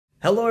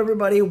Hello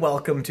everybody,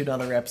 welcome to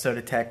another episode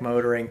of Tech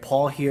Motoring.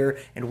 Paul here,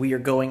 and we are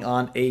going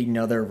on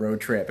another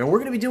road trip. And we're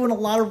going to be doing a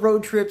lot of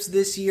road trips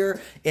this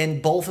year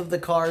in both of the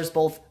cars,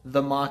 both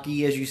the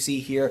Mach-E as you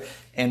see here,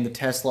 and the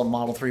Tesla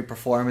Model 3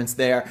 Performance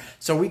there.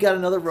 So we got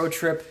another road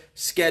trip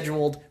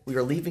scheduled. We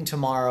are leaving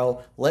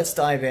tomorrow. Let's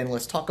dive in.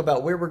 Let's talk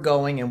about where we're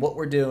going and what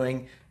we're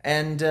doing.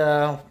 And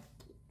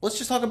let's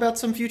just talk about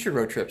some future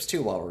road trips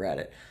too while we're at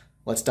it.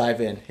 Let's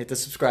dive in. Hit the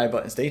subscribe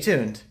button. Stay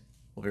tuned.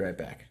 We'll be right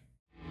back.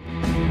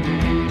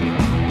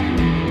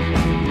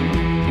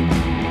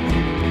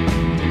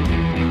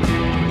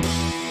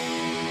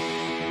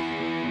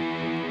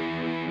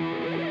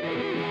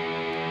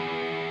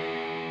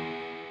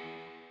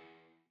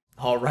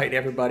 All right,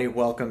 everybody,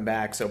 welcome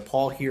back. So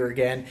Paul here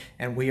again,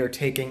 and we are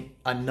taking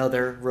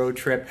another road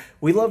trip.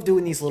 We love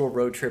doing these little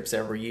road trips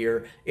every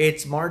year.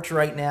 It's March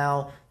right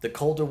now. The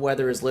colder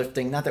weather is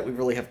lifting. Not that we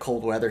really have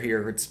cold weather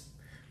here. It's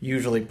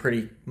usually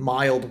pretty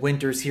mild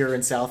winters here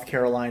in South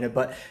Carolina,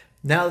 but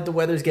now that the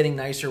weather's getting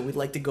nicer, we'd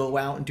like to go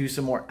out and do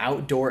some more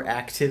outdoor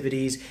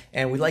activities,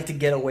 and we'd like to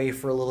get away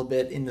for a little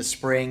bit in the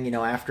spring, you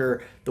know,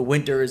 after the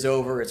winter is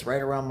over. It's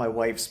right around my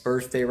wife's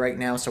birthday right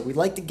now, so we'd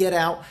like to get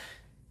out,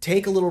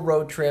 take a little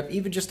road trip,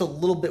 even just a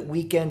little bit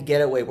weekend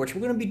getaway, which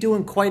we're going to be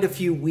doing quite a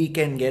few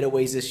weekend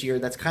getaways this year.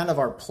 That's kind of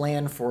our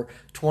plan for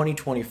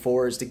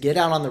 2024, is to get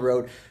out on the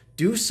road,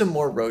 do some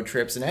more road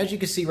trips. And as you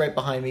can see right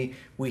behind me,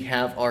 we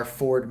have our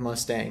Ford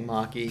Mustang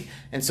Mach-E.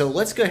 And so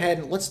let's go ahead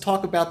and let's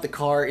talk about the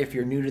car if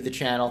you're new to the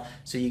channel,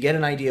 so you get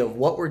an idea of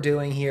what we're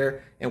doing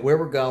here and where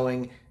we're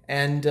going.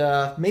 And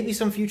maybe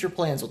some future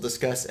plans we'll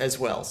discuss as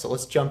well. So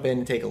let's jump in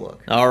and take a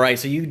look. All right,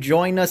 so you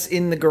join us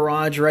in the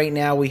garage right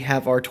now. We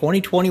have our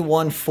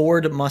 2021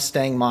 Ford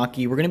Mustang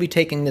Mach-E. We're going to be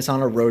taking this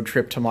on a road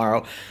trip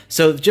tomorrow.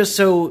 So just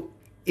so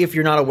if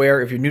you're not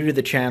aware, if you're new to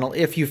the channel,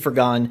 if you've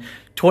forgotten,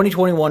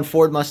 2021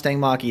 Ford Mustang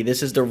Mach-E.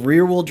 This is the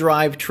rear-wheel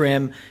drive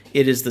trim.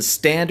 It is the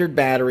standard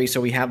battery,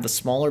 so we have the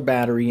smaller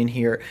battery in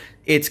here.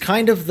 It's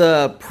kind of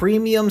the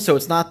premium, so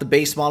it's not the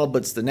base model,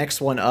 but it's the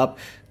next one up.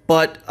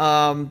 But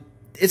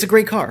it's a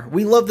great car.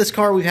 We love this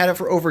car. We've had it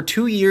for over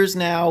 2 years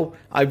now.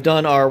 I've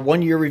done our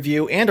 1-year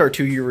review and our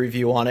 2-year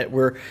review on it.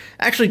 We're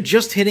actually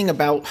just hitting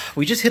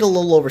we just hit a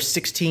little over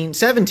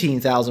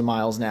 17,000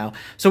 miles now.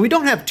 So we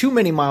don't have too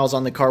many miles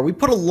on the car. We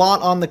put a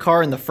lot on the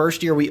car in the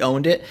first year we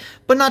owned it,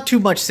 but not too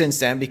much since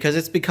then because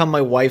it's become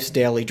my wife's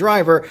daily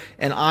driver,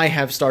 and I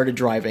have started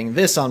driving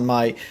this on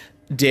my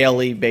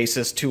daily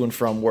basis to and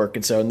from work.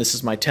 And this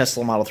is my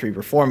Tesla Model 3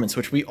 Performance,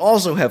 which we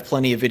also have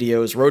plenty of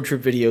videos, road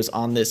trip videos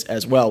on this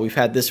as well. We've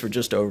had this for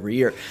just over a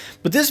year.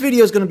 But this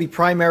video is going to be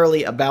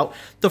primarily about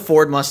the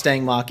Ford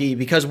Mustang Mach-E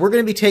because we're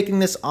going to be taking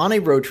this on a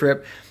road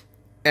trip.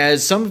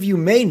 As some of you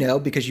may know,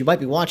 because you might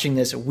be watching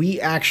this,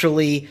 we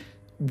actually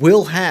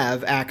will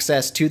have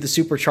access to the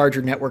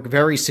Supercharger network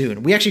very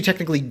soon. We actually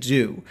technically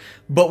do,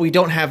 but we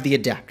don't have the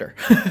adapter.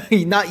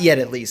 Not yet,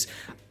 at least.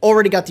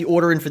 Already got the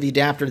order in for the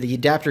adapter. The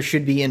adapter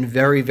should be in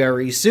very,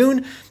 very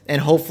soon, and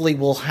hopefully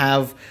we'll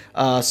have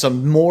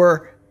some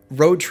more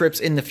road trips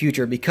in the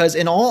future because,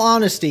 in all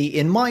honesty,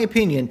 in my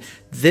opinion,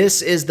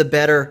 this is the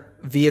better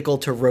vehicle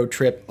to road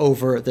trip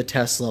over the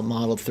Tesla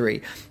Model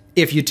 3.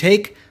 If you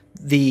take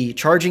the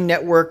charging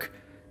network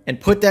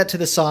and put that to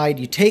the side,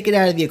 you take it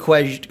out of the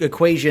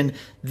equation,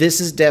 this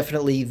is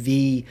definitely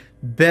the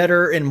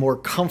better and more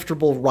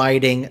comfortable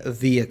riding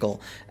vehicle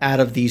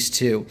out of these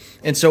two.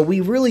 And so we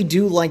really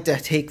do like to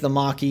take the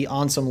Mach-E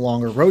on some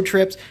longer road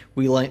trips.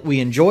 We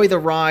enjoy the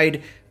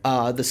ride.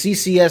 The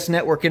CCS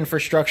network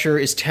infrastructure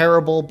is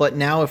terrible, but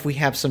now if we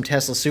have some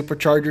Tesla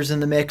Superchargers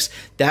in the mix,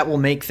 that will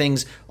make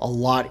things a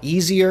lot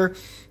easier.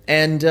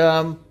 And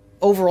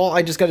overall,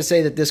 I just got to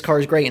say that this car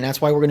is great, and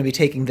that's why we're going to be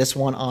taking this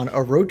one on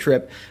a road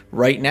trip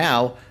right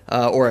now,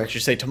 or I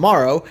should say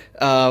tomorrow,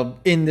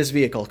 in this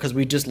vehicle, because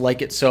we just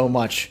like it so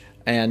much,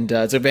 and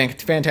it's a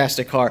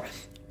fantastic car.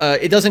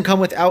 It doesn't come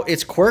without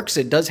its quirks.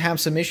 It does have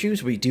some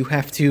issues. We do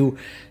have to,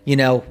 you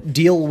know,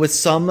 deal with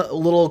some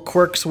little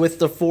quirks with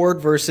the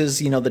Ford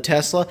versus, you know, the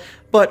Tesla,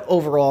 but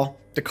overall,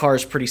 the car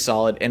is pretty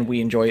solid, and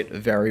we enjoy it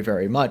very,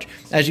 very much.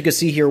 As you can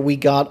see here, we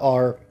got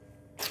our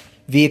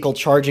vehicle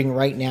charging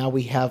right now.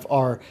 We have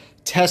our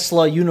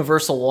Tesla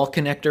universal wall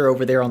connector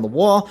over there on the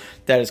wall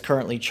that is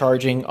currently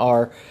charging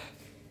our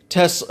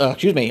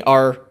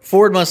our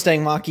Ford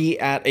Mustang Mach-E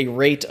at a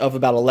rate of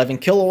about 11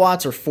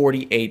 kilowatts or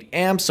 48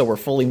 amps. So we're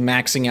fully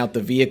maxing out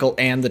the vehicle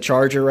and the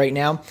charger right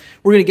now.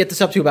 We're going to get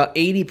this up to about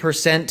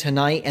 80%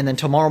 tonight, and then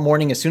tomorrow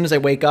morning, as soon as I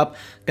wake up,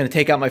 I'm going to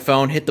take out my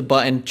phone, hit the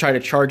button, try to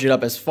charge it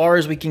up as far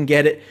as we can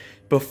get it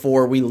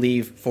before we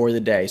leave for the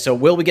day. So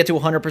will we get to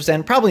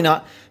 100%? Probably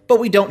not,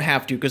 but we don't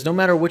have to, because no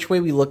matter which way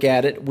we look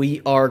at it,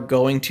 we are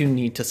going to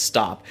need to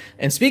stop.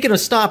 And speaking of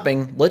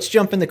stopping, let's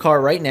jump in the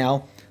car right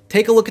now,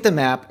 take a look at the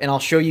map, and I'll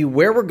show you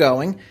where we're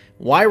going,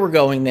 why we're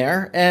going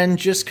there, and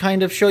just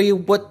kind of show you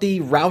what the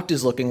route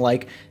is looking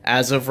like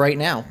as of right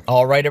now.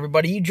 All right,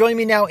 everybody, you join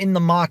me now in the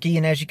Mach-E,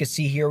 and as you can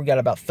see here, we got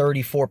about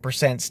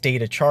 34%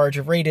 state of charge,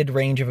 a rated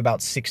range of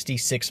about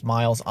 66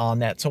 miles on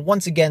that. So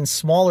once again,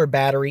 smaller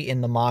battery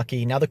in the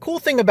Mach-E. Now, the cool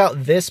thing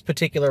about this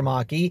particular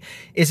Mach-E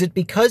is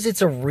because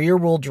it's a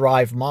rear-wheel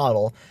drive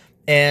model,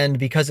 and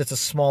because it's a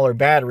smaller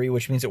battery,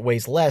 which means it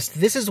weighs less,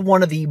 this is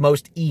one of the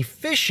most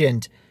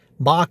efficient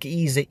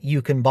Mach-E's that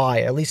you can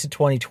buy, at least in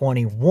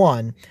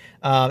 2021.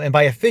 And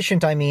by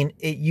efficient, I mean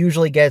it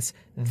usually gets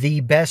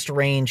the best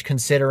range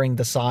considering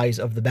the size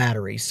of the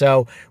battery.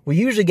 So we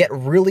usually get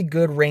really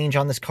good range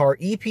on this car.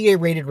 EPA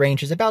rated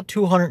range is about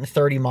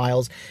 230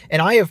 miles.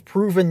 And I have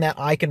proven that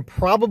I can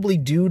probably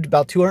do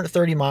about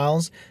 230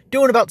 miles,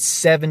 doing about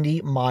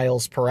 70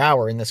 miles per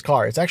hour in this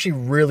car. It's actually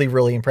really,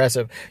 really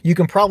impressive. You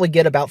can probably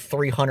get about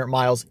 300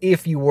 miles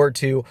if you were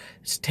to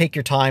take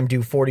your time,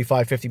 do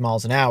 45, 50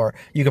 miles an hour.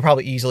 You could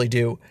probably easily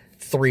do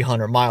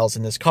 300 miles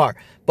in this car.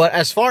 But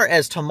as far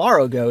as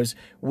tomorrow goes,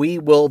 we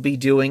will be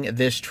doing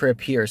this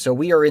trip here. So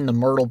we are in the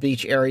Myrtle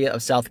Beach area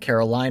of South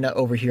Carolina,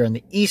 over here on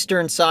the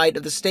eastern side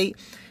of the state,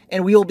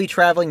 and we will be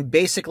traveling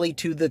basically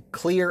to the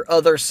clear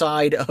other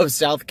side of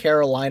South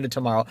Carolina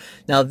tomorrow.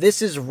 Now,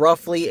 this is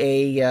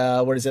roughly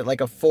a, what is it, like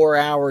a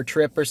 4-hour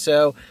trip or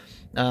so,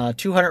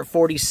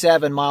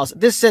 247 miles.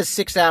 This says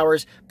 6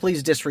 hours.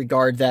 Please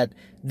disregard that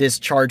this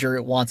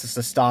charger wants us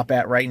to stop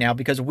at right now,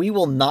 because we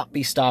will not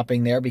be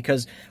stopping there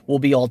because we'll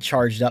be all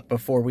charged up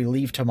before we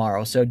leave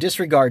tomorrow. So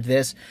disregard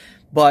this.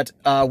 But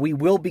we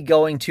will be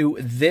going to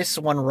this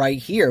one right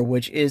here,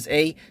 which is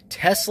a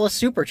Tesla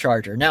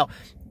Supercharger. Now,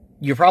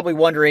 you're probably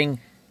wondering,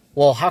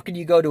 well, how can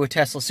you go to a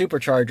Tesla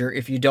Supercharger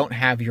if you don't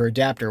have your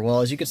adapter?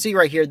 Well, as you can see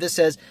right here, this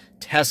says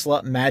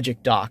Tesla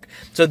Magic Dock.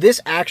 So this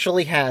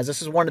actually has,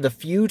 this is one of the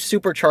few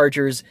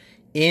superchargers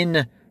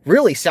in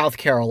really South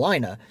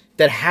Carolina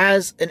that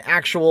has an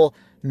actual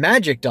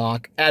Magic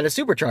Dock at a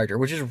supercharger,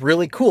 which is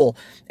really cool.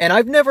 And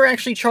I've never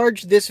actually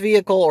charged this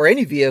vehicle or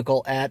any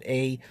vehicle at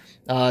a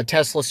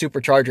Tesla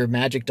Supercharger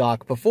Magic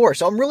Dock before.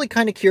 So I'm really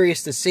kind of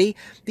curious to see.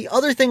 The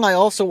other thing I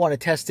also want to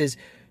test is,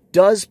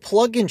 does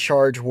plug-in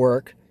charge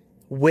work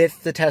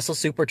with the Tesla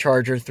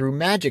Supercharger through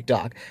Magic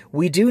Dock?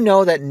 We do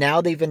know that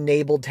now they've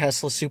enabled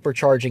Tesla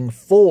Supercharging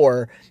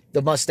for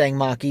the Mustang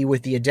Mach-E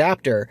with the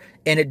adapter,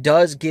 and it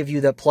does give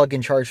you that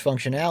plug-in charge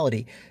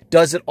functionality.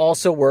 Does it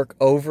also work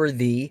over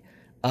the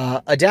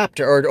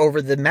adapter, or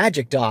over the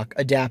Magic Dock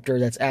adapter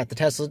that's at the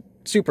Tesla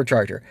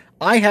Supercharger?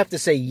 I have to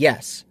say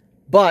yes,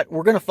 but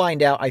we're going to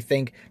find out, I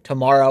think,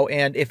 tomorrow.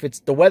 And if it's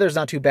the weather's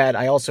not too bad,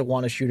 I also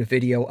want to shoot a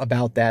video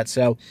about that.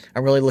 So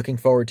I'm really looking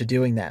forward to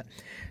doing that.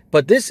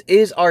 But this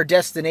is our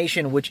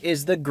destination, which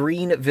is the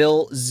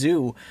Greenville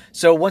Zoo.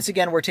 So once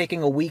again, we're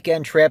taking a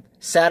weekend trip,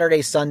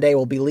 Saturday, Sunday.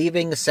 We'll be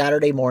leaving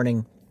Saturday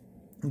morning,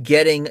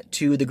 getting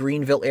to the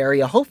Greenville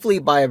area, hopefully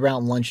by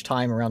around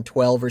lunchtime, around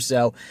 12 or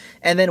so.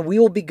 And then we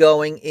will be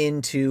going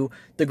into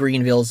the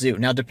Greenville Zoo.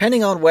 Now,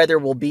 depending on weather,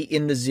 we'll be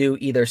in the zoo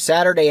either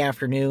Saturday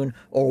afternoon,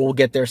 or we'll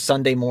get there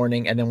Sunday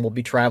morning, and then we'll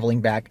be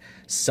traveling back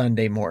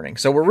Sunday morning.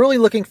 So we're really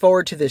looking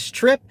forward to this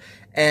trip,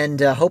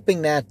 and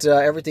hoping that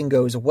everything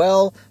goes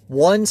well.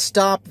 One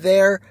stop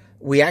there.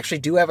 We actually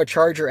do have a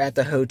charger at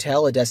the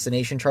hotel, a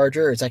destination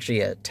charger. It's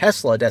actually a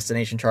Tesla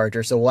destination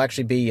charger, so we'll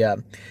actually be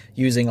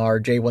using our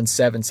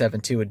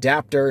J1772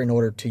 adapter in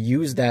order to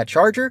use that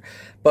charger.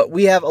 But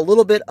we have a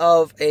little bit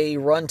of a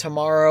run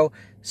tomorrow,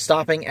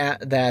 stopping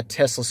at that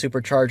Tesla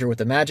Supercharger with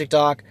the Magic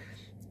Dock,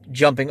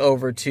 jumping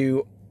over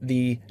to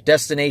the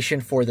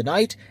destination for the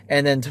night,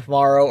 and then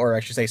tomorrow, or I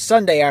should say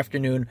Sunday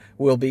afternoon,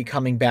 we'll be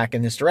coming back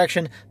in this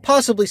direction,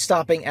 possibly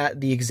stopping at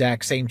the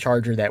exact same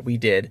charger that we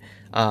did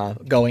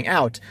going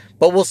out.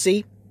 But we'll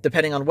see,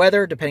 depending on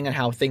weather, depending on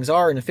how things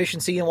are and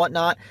efficiency and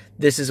whatnot.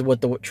 This is what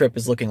the trip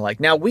is looking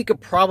like. Now, we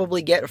could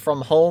probably get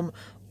from home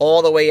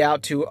all the way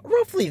out to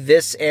roughly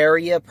this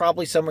area,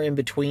 probably somewhere in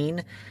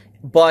between.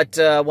 But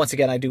once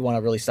again, I do want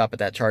to really stop at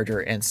that charger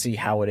and see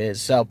how it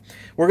is. So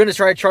we're going to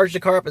try to charge the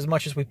car up as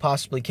much as we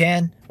possibly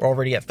can. We're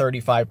already at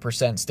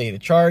 35% state of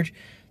charge.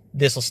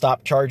 This will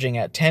stop charging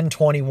at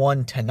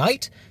 10:21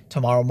 tonight.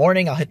 Tomorrow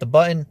morning, I'll hit the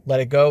button, let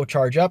it go,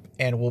 charge up,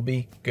 and we'll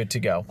be good to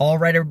go. All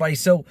right, everybody.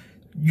 So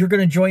you're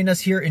going to join us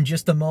here in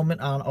just a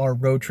moment on our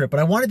road trip, but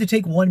I wanted to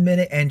take 1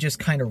 minute and just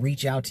kind of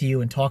reach out to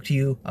you and talk to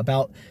you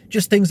about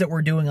just things that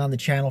we're doing on the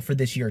channel for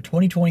this year.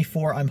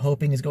 2024, I'm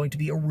hoping, is going to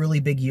be a really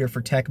big year for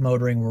tech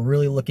motoring. We're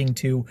really looking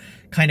to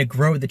kind of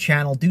grow the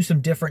channel, do some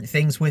different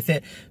things with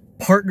it,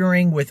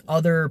 partnering with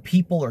other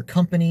people or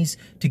companies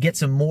to get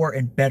some more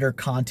and better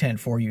content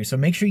for you. So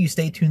make sure you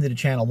stay tuned to the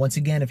channel. Once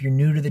again, if you're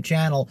new to the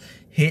channel,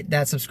 hit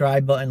that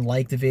subscribe button,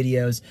 like the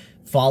videos,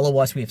 follow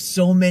us. We have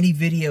so many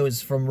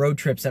videos from road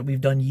trips that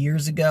we've done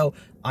years ago.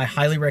 I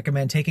highly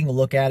recommend taking a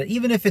look at it.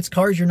 Even if it's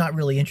cars you're not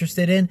really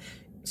interested in,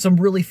 some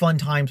really fun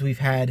times we've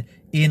had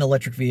in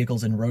electric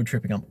vehicles and road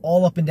tripping them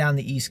all up and down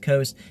the East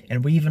Coast.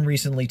 And we even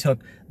recently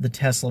took the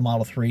Tesla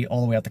Model 3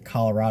 all the way out to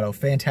Colorado.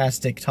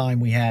 Fantastic time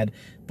we had.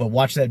 But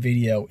watch that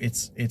video.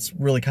 It's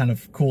really kind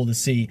of cool to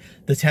see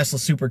the Tesla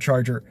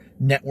Supercharger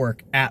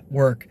network at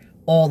work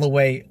all the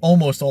way,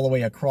 almost all the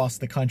way across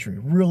the country.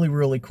 Really,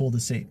 really cool to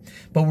see.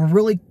 But we're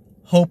really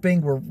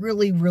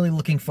really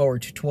looking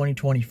forward to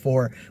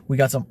 2024. We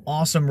got some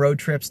awesome road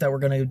trips that we're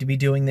going to be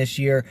doing this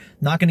year.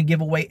 Not going to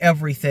give away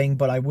everything,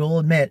 but I will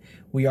admit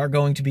we are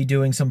going to be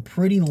doing some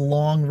pretty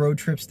long road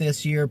trips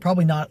this year.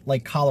 Probably not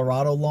like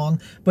Colorado long,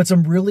 but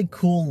some really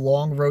cool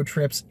long road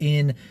trips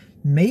in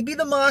maybe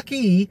the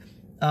Mach-E,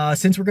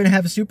 since we're going to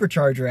have a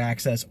supercharger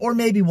access, or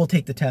maybe we'll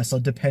take the Tesla,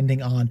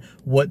 depending on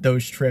what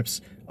those trips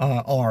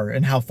are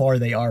and how far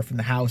they are from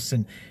the house.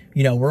 And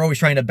you know, we're always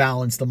trying to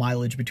balance the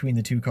mileage between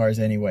the two cars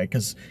anyway,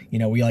 because, you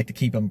know, we like to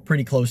keep them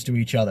pretty close to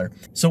each other.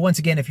 So once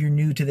again, if you're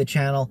new to the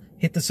channel,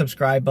 hit the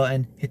subscribe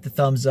button, hit the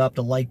thumbs up,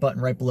 the like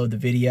button right below the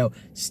video.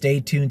 Stay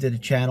tuned to the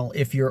channel.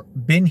 If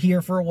you've been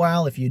here for a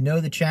while, if you know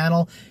the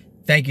channel,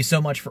 thank you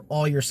so much for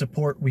all your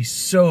support. We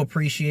so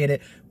appreciate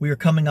it. We are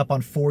coming up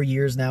on 4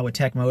 years now with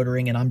Tech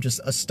Motoring, and I'm just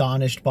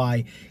astonished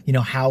by, you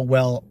know, how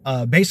well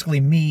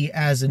basically me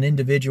as an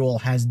individual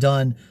has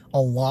done a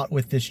lot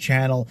with this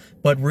channel.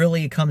 But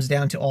really it comes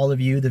down to all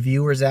of you, the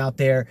viewers out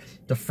there,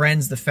 the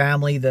friends, the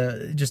family,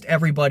 just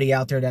everybody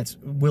out there that's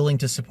willing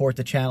to support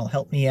the channel,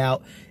 help me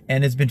out.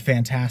 And it's been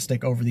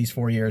fantastic over these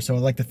 4 years. So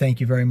I'd like to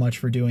thank you very much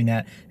for doing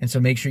that. And so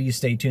make sure you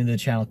stay tuned to the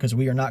channel, because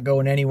we are not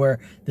going anywhere.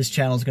 This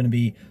channel is going to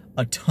be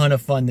a ton of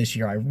fun this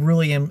year. I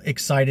really am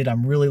excited.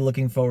 I'm really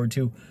looking forward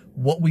to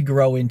what we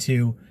grow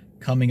into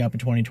coming up in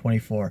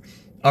 2024.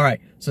 All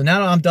right, so now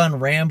that I'm done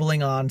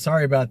rambling on,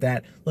 sorry about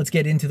that, let's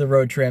get into the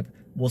road trip.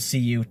 We'll see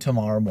you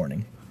tomorrow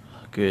morning.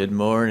 Good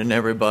morning,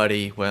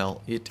 everybody.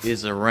 Well, it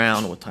is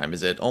around, what time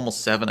is it?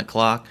 Almost 7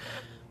 o'clock.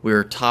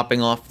 We're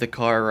topping off the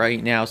car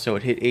right now, so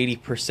it hit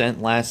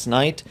 80% last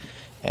night.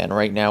 And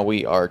right now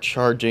we are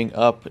charging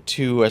up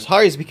to as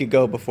high as we could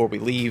go before we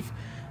leave.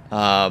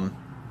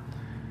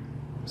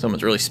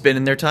 Someone's really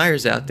spinning their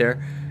tires out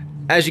there.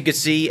 As you can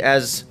see,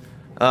 as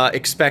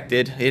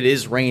expected, it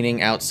is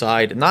raining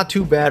outside. Not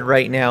too bad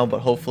right now,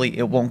 but hopefully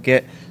it won't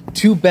get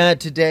too bad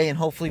today, and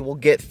hopefully we'll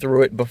get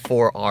through it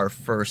before our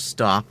first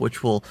stop,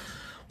 which will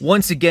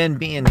once again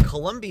be in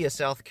Columbia,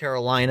 South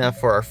Carolina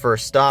for our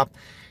first stop.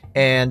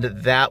 And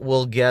that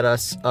will get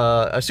us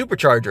a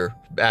supercharger,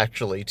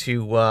 actually,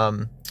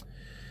 to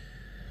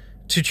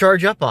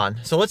charge up on.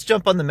 So let's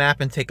jump on the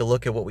map and take a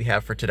look at what we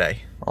have for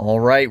today.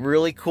 All right,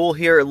 really cool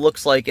here. It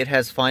looks like it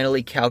has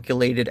finally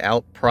calculated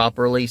out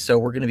properly. So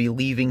we're going to be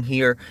leaving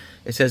here.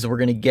 It says we're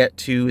going to get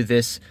to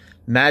this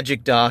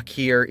magic dock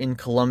here in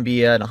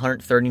Columbia in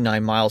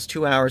 139 miles,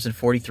 2 hours and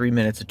 43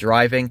 minutes of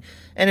driving.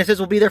 And it says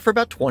we'll be there for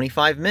about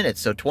 25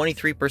 minutes. So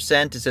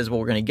 23%, it says what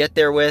we're going to get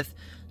there with.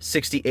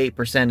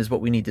 68% is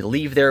what we need to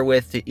leave there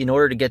with in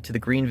order to get to the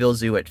Greenville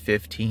Zoo at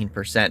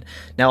 15%.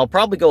 Now, I'll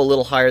probably go a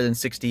little higher than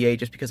 68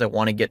 just because I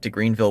want to get to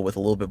Greenville with a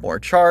little bit more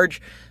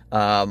charge.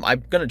 I'm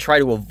going to try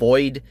to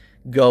avoid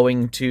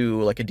going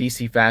to like a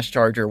DC fast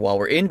charger while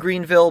we're in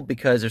Greenville,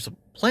 because there's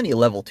plenty of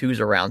level 2s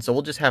around, so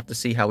we'll just have to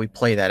see how we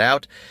play that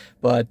out.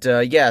 But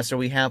yeah, so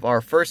we have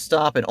our first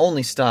stop and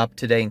only stop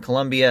today in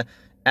Columbia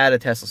at a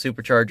Tesla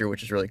Supercharger,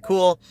 which is really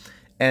cool.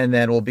 And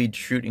then we'll be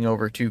shooting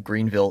over to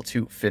Greenville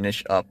to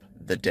finish up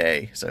the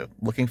day. So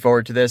looking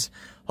forward to this.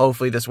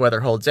 Hopefully this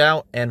weather holds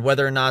out, and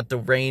whether or not the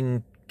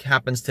rain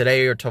happens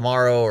today or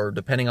tomorrow, or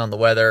depending on the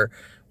weather,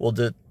 will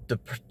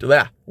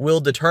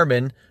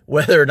determine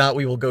whether or not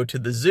we will go to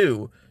the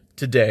zoo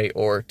today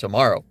or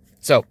tomorrow.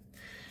 So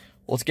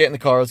let's get in the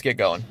car, let's get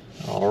going.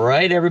 All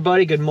right,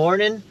 everybody, good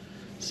morning.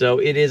 So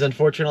it is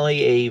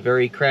unfortunately a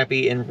very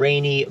crappy and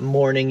rainy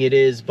morning it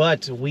is,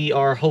 but we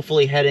are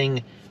hopefully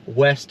heading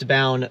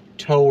westbound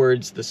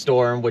towards the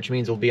storm, which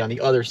means we'll be on the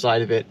other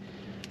side of it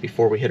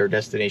before we hit our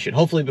destination,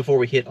 hopefully before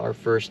we hit our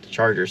first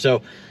charger.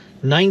 So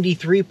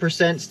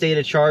 93% state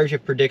of charge.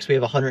 It predicts we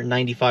have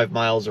 195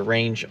 miles of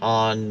range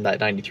on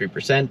that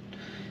 93%,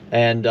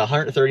 and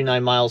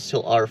 139 miles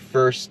till our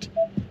first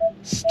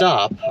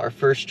stop, our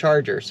first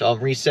charger. So I'm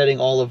resetting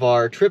all of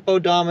our trip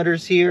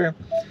odometers here,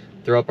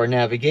 throw up our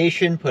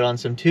navigation, put on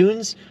some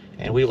tunes,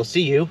 and we will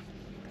see you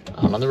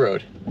on the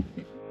road.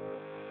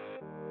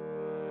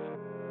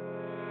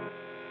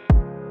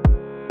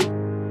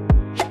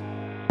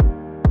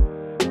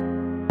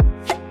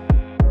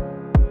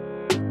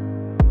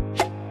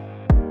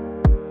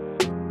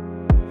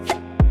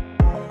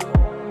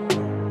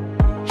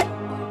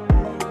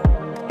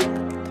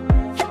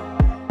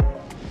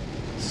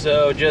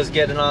 So just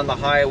getting on the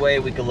highway,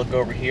 we can look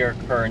over here,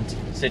 current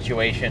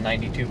situation,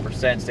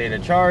 92% state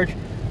of charge,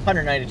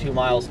 192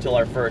 miles till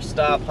our first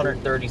stop,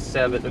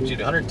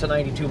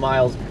 192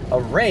 miles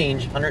of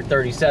range,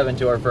 137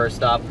 to our first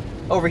stop.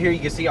 Over here you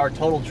can see our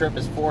total trip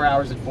is 4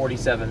 hours and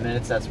 47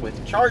 minutes, that's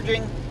with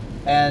charging,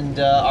 and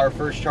our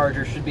first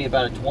charger should be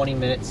about a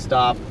 20-minute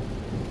stop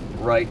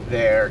right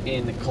there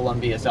in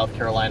Columbia, South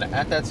Carolina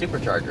at that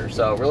supercharger.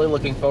 So really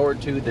looking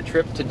forward to the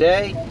trip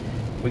today.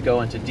 We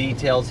go into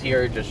details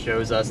here. It just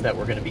shows us that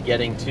we're going to be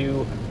getting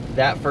to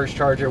that first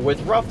charger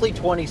with roughly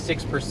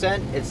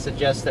 26%. It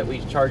suggests that we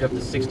charge up to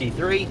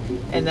 63,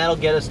 and that'll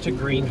get us to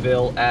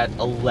Greenville at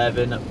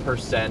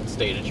 11%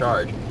 state of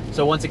charge.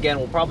 So once again,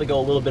 we'll probably go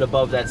a little bit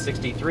above that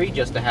 63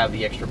 just to have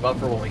the extra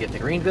buffer when we get to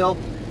Greenville.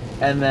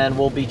 And then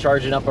we'll be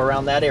charging up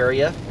around that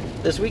area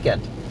this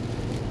weekend.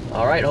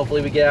 All right,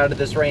 hopefully we get out of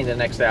this rain the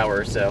next hour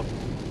or so.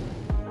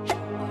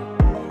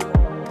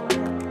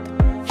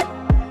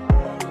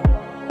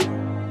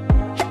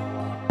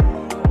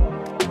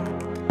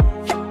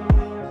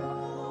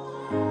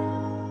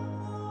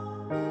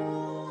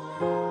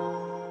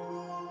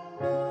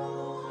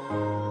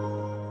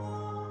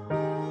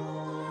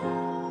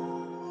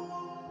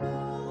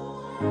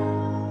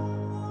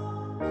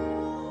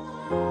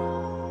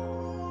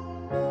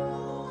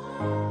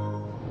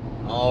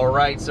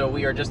 Alright, so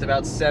we are just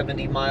about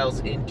 70 miles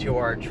into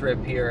our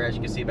trip here. As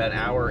you can see, about an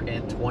hour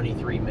and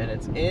 23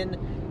 minutes in,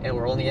 and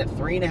we're only at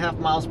 3.5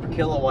 miles per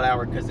kilowatt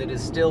hour because it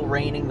is still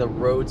raining. The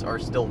roads are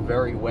still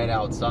very wet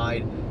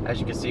outside. As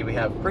you can see, we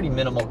have pretty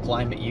minimal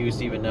climate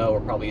use, even though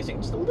we're probably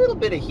using just a little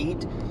bit of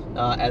heat,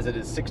 as it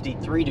is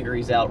 63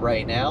 degrees out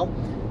right now,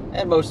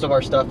 and most of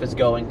our stuff is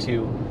going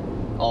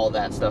to all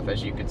that stuff,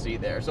 as you can see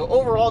there. So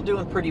overall,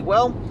 doing pretty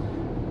well.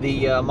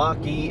 The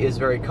Mach-E is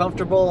very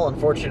comfortable.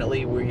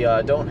 Unfortunately, we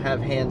don't have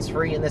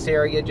hands-free in this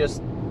area,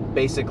 just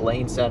basic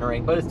lane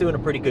centering, but it's doing a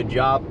pretty good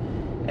job.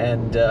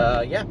 And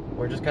yeah,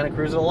 we're just kind of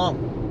cruising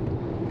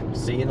along.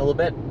 See you in a little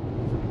bit.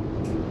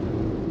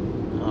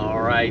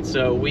 All right,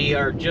 so we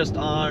are just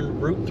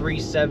on Route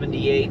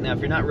 378. Now,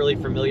 if you're not really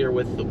familiar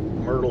with the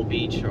Myrtle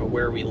Beach or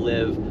where we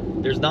live,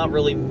 there's not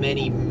really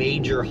many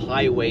major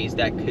highways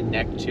that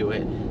connect to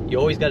it. You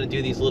always got to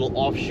do these little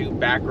offshoot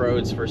back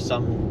roads for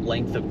some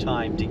length of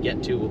time to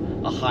get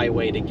to a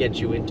highway to get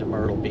you into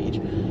Myrtle Beach.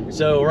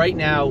 So right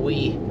now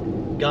we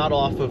got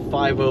off of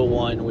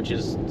 501, which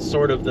is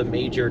sort of the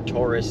major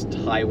tourist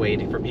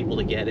highway for people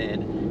to get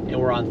in, and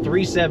we're on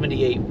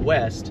 378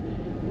 West,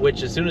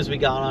 which as soon as we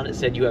got on it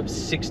said you have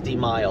 60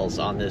 miles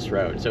on this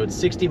road. So it's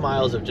 60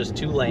 miles of just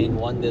two lane,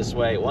 one this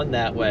way, one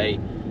that way,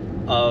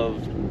 of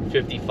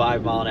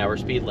 55-mile-an-hour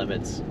speed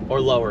limits,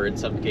 or lower in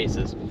some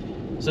cases.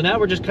 So now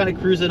we're just kind of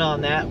cruising on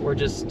that. We're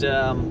just,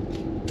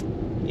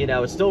 you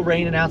know, it's still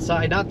raining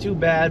outside. Not too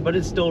bad, but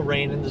it's still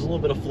raining. There's a little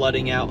bit of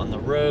flooding out on the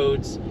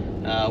roads.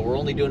 We're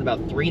only doing about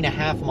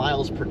 3.5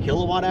 miles per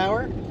kilowatt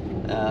hour,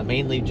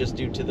 mainly just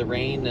due to the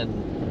rain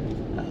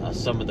and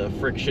some of the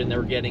friction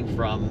they're getting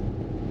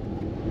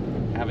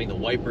from having the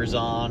wipers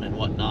on and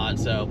whatnot.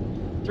 So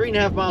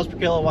 3.5 miles per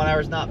kilowatt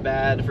hour is not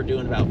bad for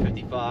doing about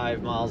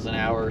 55 miles an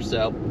hour or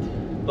so.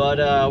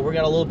 But we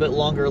got a little bit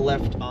longer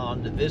left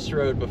on this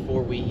road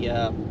before we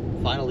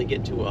finally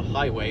get to a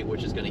highway,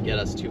 which is going to get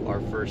us to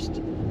our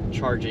first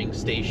charging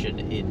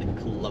station in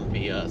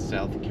Columbia,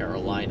 South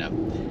Carolina.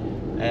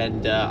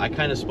 And I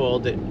kind of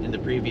spoiled it in the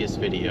previous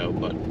video,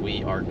 but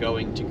we are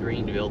going to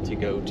Greenville to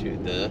go to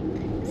the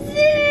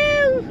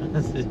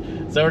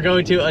zoo. So we're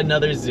going to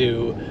another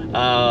zoo.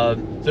 So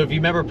if you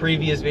remember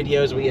previous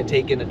videos, we had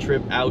taken a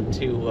trip out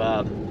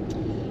to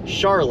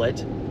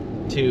Charlotte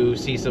to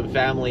see some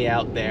family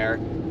out there,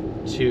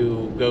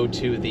 to go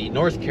to the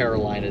North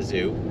Carolina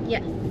Zoo.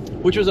 Yes.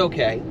 Which was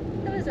okay.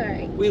 It was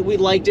alright. We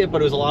liked it,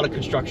 but it was a lot of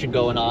construction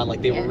going on.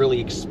 Like, they were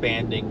really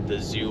expanding the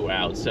zoo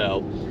out. So,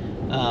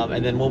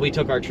 and then when we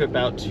took our trip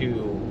out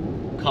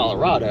to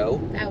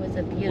Colorado, that was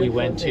a beautiful we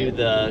went zoo. to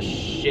the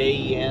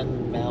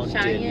Cheyenne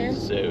Mountain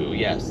Zoo.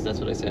 Yes, that's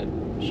what I said.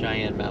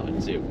 Cheyenne Mountain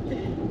Zoo.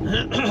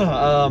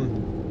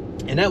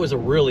 And that was a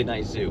really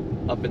nice zoo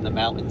up in the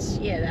mountains.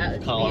 Yeah, that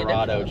was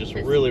Colorado. beautiful.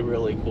 Just really,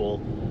 really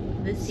cool.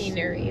 The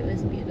scenery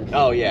was beautiful.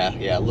 Oh yeah,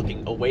 yeah.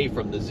 Looking away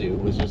from the zoo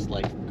was just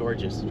like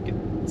gorgeous. You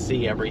could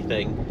see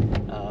everything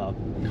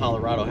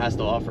Colorado has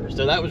to offer.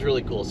 So that was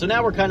really cool. So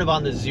now we're kind of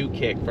on the zoo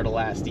kick for the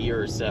last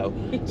year or so.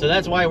 So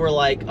that's why we're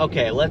like,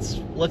 okay, let's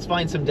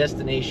find some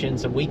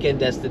destinations, some weekend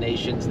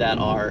destinations that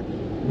are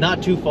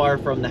not too far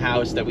from the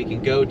house that we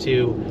can go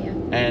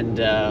to and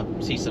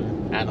see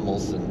some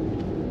animals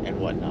and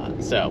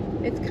whatnot. So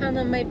it's kind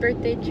of my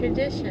birthday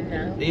tradition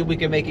now. We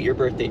can make it your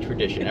birthday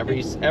tradition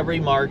every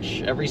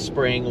March, every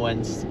spring,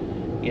 when,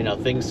 you know,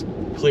 things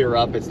clear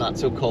up, it's not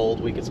so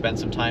cold, we could spend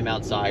some time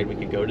outside, we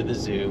could go to the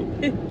zoo.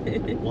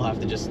 We'll have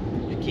to just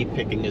keep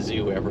picking a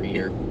zoo every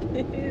year.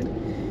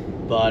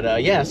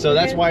 But yeah, so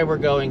that's why we're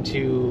going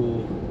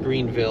to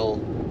Greenville,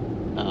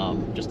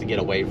 just to get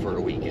away for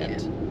a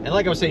weekend. And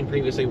like I was saying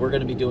previously, we're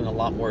going to be doing a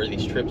lot more of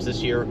these trips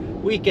this year.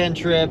 Weekend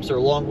trips or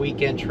long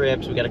weekend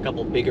trips. We got a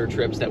couple bigger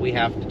trips that we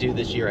have to do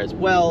this year as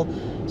well.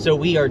 So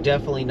we are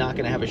definitely not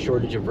going to have a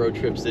shortage of road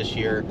trips this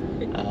year.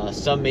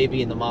 Some may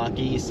be in the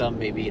Mach-E, some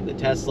may be in the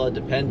Tesla,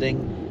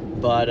 depending.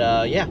 But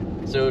yeah,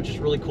 so it's just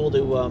really cool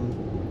to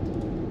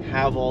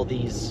have all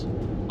these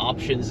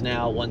options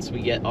now once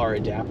we get our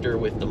adapter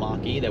with the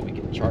Mach-E that we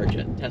can charge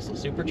at Tesla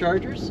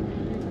Superchargers.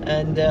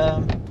 And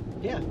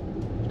yeah,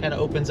 kind of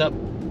opens up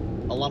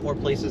a lot more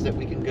places that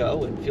we can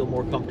go and feel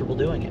more comfortable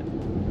doing it.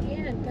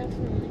 Yeah,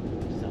 definitely.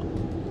 So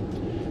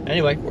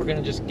anyway, we're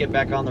gonna just get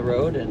back on the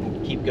road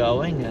and keep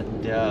going,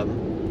 and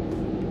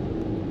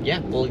yeah,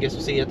 we'll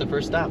see you at the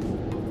first stop.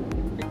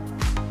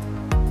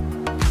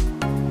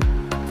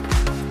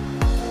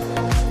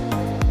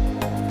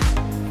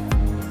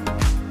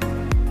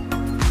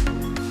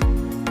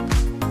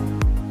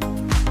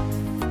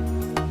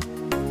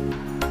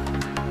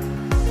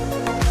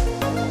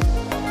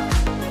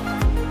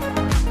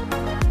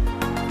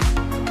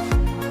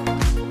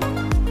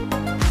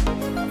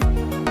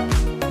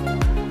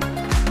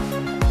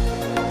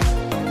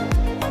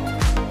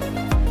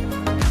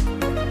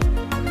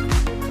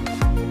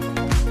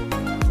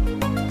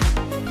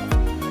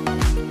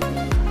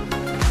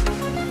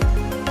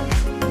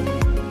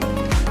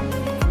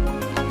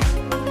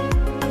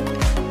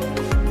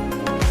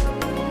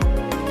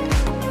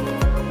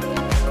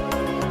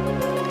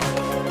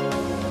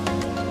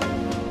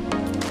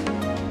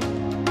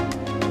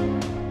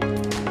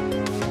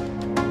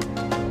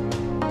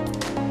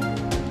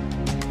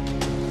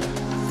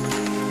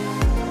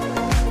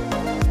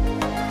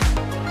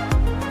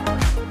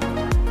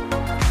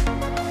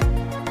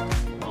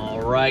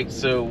 right,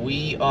 so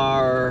we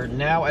are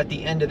now at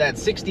the end of that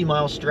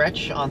 60-mile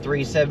stretch on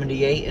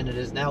 378, and it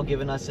has now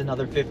given us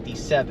another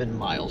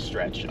 57-mile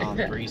stretch on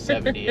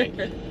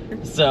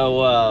 378.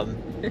 So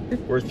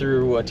we're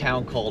through a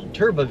town called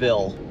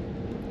Turbeville,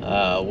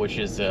 which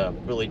is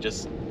really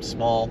just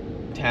small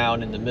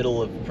town in the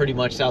middle of pretty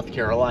much South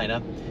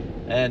Carolina.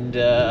 And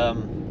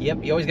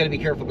yep, you always got to be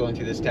careful going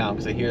through this town,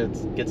 because I hear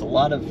it gets a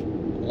lot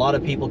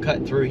of people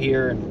cutting through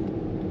here,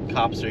 and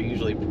cops are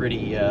usually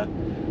pretty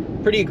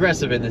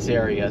aggressive in this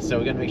area, so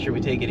we got to make sure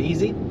we take it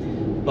easy.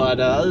 But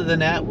other than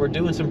that, we're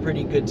doing some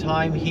pretty good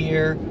time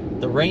here.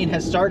 The rain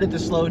has started to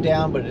slow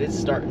down, but it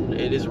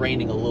is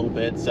raining a little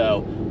bit,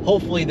 so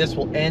hopefully this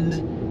will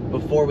end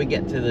before we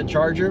get to the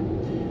charger.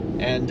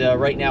 And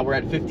right now we're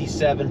at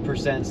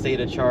 57% state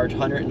of charge,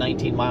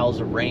 119 miles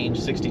of range,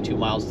 62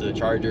 miles to the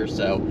charger,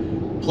 so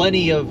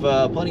plenty of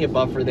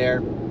buffer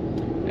there.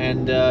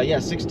 And yeah,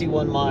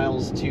 61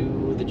 miles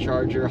to the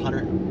charger,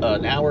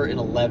 an hour and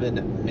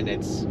 11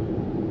 minutes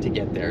to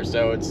get there.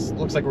 So it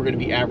looks like we're going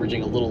to be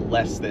averaging a little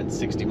less than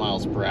 60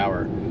 miles per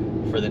hour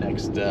for the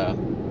next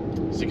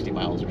 60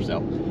 miles or so.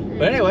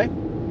 But anyway,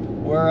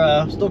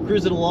 we're still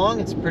cruising along.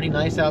 It's pretty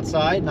nice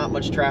outside, not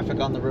much traffic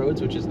on the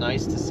roads, which is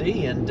nice to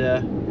see. And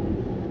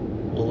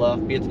we'll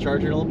be at the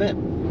charger in a little bit.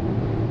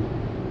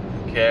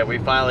 Okay, we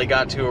finally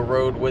got to a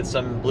road with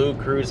some Blue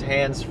Cruise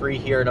hands-free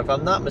here, and if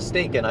I'm not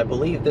mistaken, I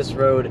believe this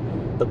road,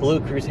 the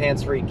Blue Cruise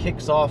hands-free,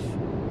 kicks off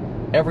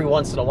every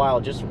once in a while,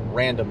 just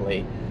randomly,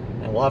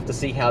 and we'll have to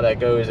see how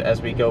that goes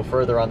as we go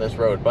further on this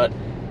road. But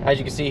as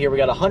you can see here, we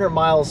got 100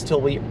 miles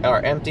till we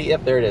are empty.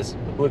 Yep, there it is.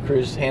 The Blue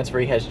Cruise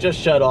hands-free has just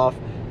shut off.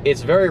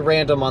 It's very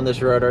random on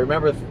this road. I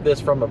remember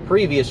this from a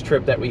previous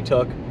trip that we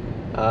took.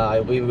 I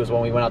believe it was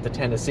when we went out to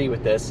Tennessee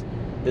with this.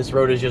 This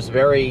road is just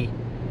very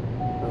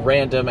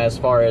random as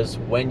far as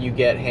when you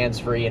get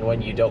hands-free and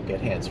when you don't get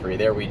hands-free.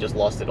 There, we just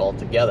lost it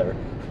altogether.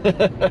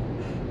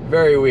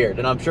 Very weird,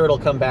 and I'm sure it'll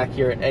come back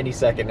here at any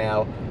second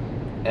now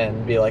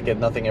and be like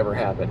nothing ever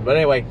happened. But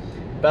anyway,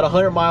 about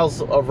 100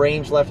 miles of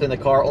range left in the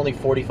car, only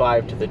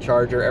 45 to the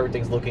charger.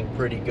 Everything's looking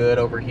pretty good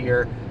over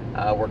here.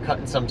 We're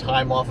cutting some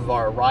time off of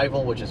our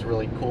arrival, which is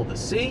really cool to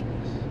see.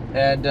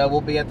 And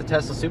we'll be at the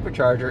Tesla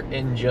Supercharger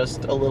in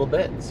just a little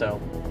bit. So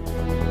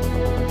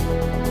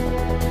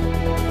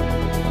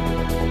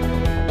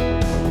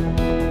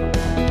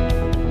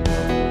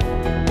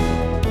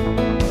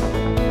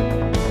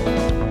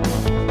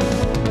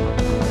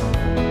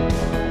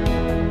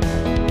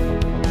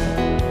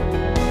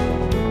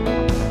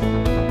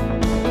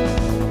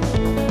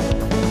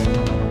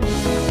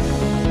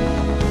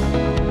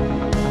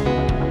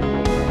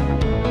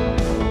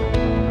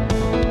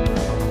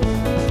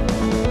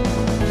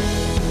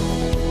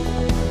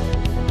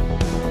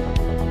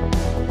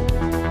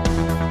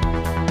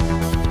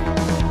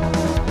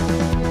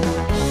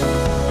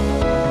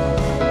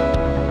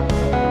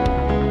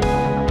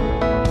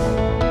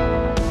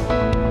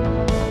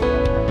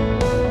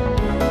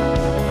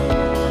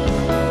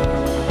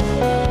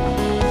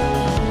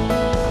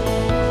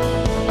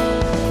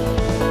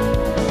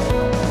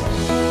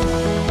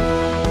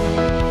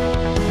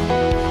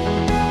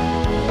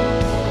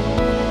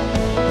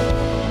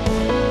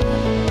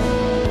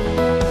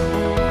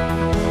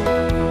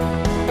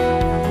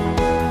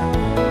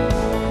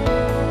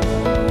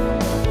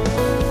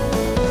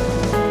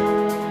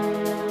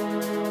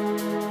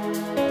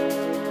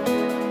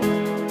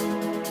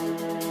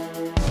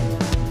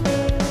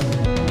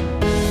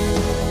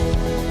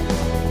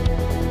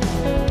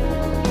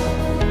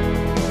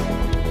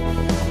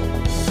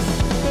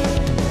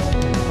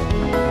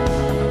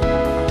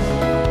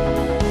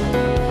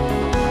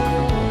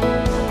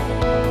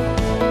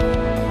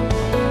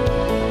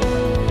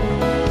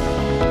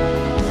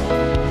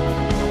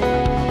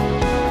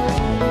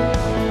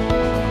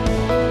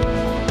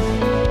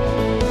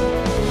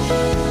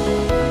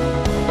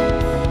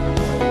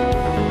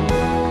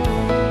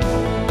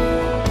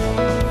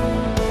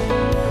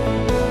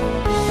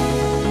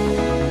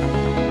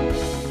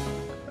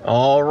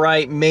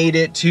made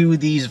it to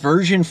these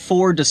version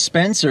 4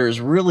 dispensers.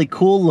 Really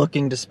cool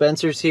looking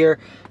dispensers here.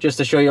 Just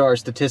to show you our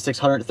statistics,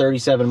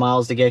 137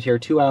 miles to get here,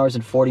 2 hours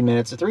and 40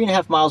 minutes,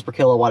 3.5 miles per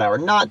kilowatt hour.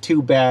 Not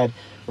too bad.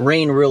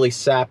 Rain really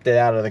sapped it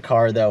out of the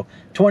car though.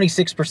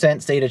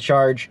 26% state of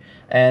charge,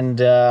 and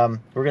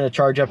we're gonna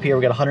charge up here.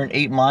 We got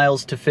 108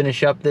 miles to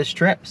finish up this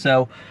trip.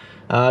 So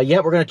yeah,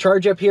 we're gonna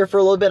charge up here for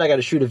a little bit. I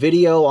gotta shoot a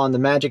video on the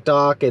Magic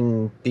Dock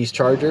and these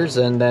chargers,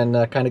 and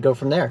then kind of go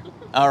from there.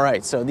 All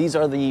right, so these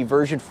are the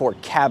version 4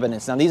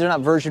 cabinets. Now these are not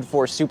version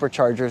 4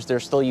 superchargers. They're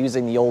still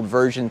using the old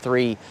version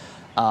 3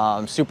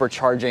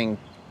 supercharging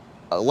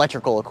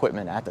electrical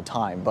equipment at the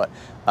time. But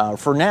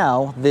for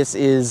now, this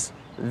is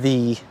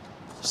the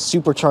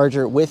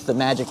supercharger with the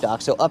Magic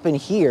Dock. So up in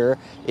here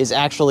is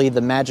actually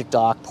the Magic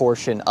Dock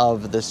portion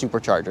of the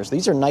superchargers.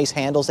 These are nice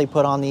handles they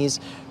put on these,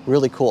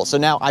 really cool. So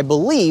now I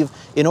believe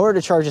in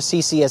order to charge a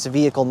CCS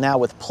vehicle now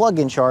with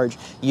plug-in charge,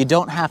 you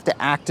don't have to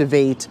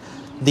activate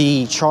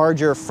the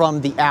charger from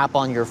the app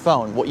on your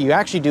phone. What you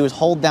actually do is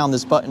hold down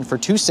this button for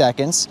 2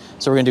 seconds.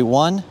 So we're gonna do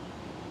 1,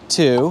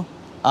 2,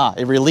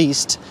 it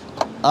released.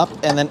 up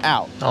and then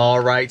out. All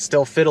right,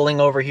 still fiddling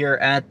over here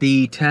at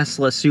the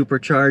Tesla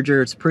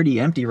Supercharger. It's pretty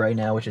empty right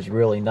now, which is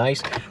really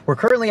nice. We're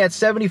currently at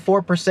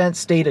 74%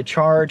 state of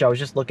charge. I was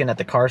just looking at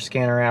the car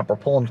scanner app. We're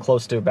pulling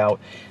close to about,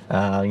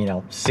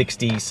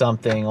 60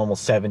 something,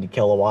 almost 70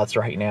 kilowatts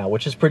right now,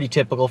 which is pretty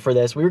typical for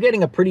this. We were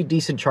getting a pretty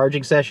decent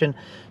charging session,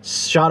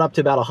 shot up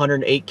to about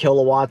 108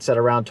 kilowatts at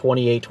around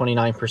 28,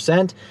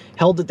 29%,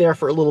 held it there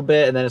for a little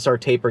bit, and then it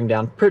started tapering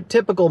down.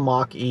 Typical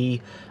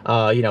Mach-E,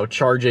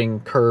 charging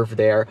curve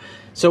there.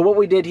 So what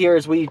we did here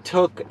is we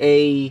took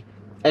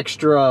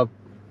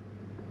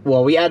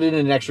we added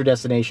in an extra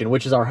destination,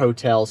 which is our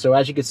hotel. So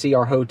as you can see,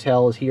 our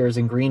hotel is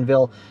in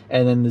Greenville,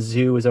 and then the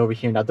zoo is over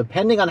here. Now,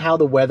 depending on how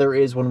the weather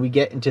is when we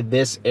get into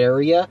this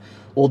area,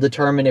 will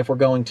determine if we're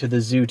going to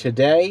the zoo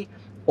today,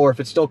 or if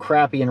it's still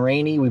crappy and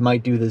rainy, we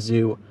might do the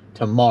zoo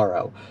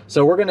tomorrow.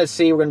 So we're gonna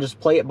see, we're gonna just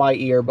play it by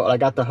ear, but I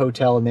got the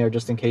hotel in there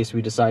just in case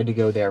we decide to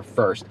go there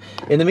first.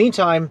 In the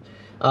meantime,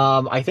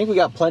 I think we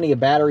got plenty of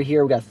battery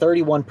here. We got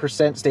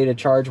 31% state of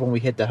charge when we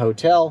hit the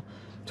hotel,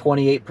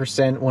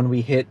 28% when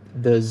we hit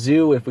the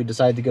zoo, if we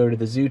decide to go to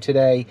the zoo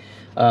today.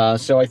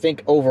 So I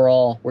think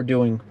overall we're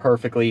doing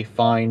perfectly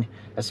fine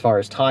as far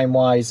as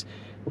time-wise.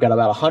 We've got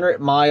about 100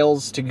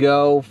 miles to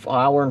go,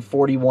 hour and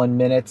 41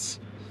 minutes,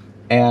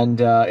 and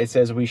it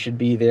says we should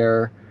be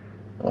there,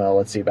 well,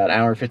 let's see, about an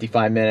hour and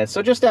 55 minutes,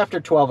 so just after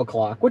 12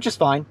 o'clock, which is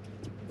fine.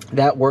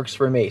 That works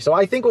for me. So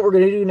I think what we're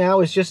going to do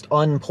now is just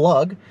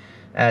unplug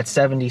at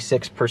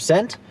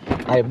 76%.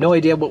 I have no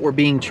idea what we're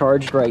being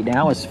charged right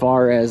now as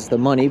far as the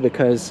money,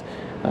 because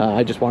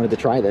I just wanted to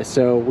try this.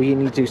 So we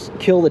need to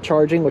kill the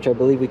charging, which I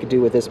believe we could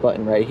do with this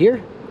button right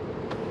here.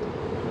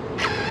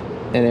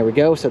 And there we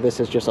go. So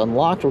this is just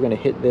unlocked. We're going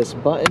to hit this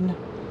button,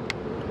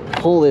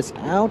 pull this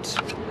out,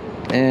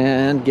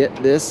 and get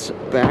this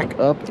back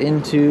up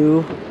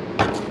into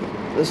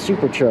the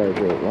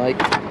supercharger,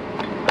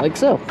 like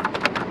so.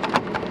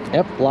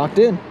 Yep, locked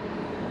in.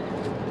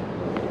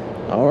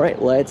 All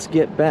right, let's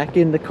get back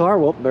in the car.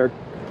 Well, better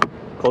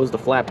close the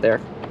flap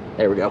there.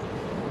 There we go.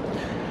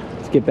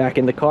 Let's get back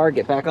in the car,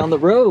 get back on the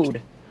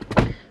road.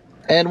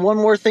 And one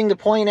more thing to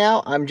point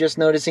out, I'm just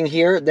noticing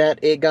here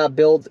that it got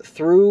billed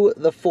through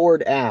the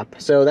Ford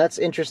app. So that's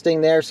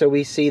interesting there. So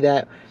we see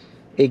that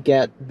it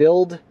got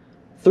billed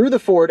through the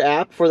Ford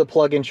app for the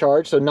plug-in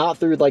charge, so not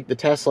through like the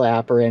Tesla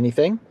app or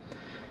anything.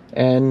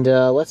 And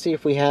let's see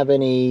if we have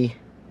any.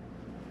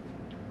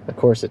 Of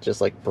course, it just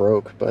like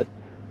broke, but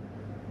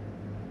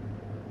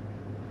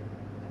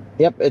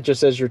yep, it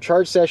just says your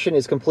charge session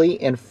is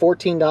complete and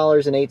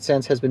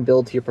 $14.08 has been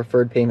billed to your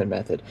preferred payment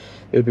method.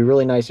 It would be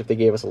really nice if they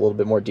gave us a little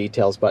bit more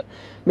details, but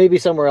maybe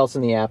somewhere else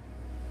in the app.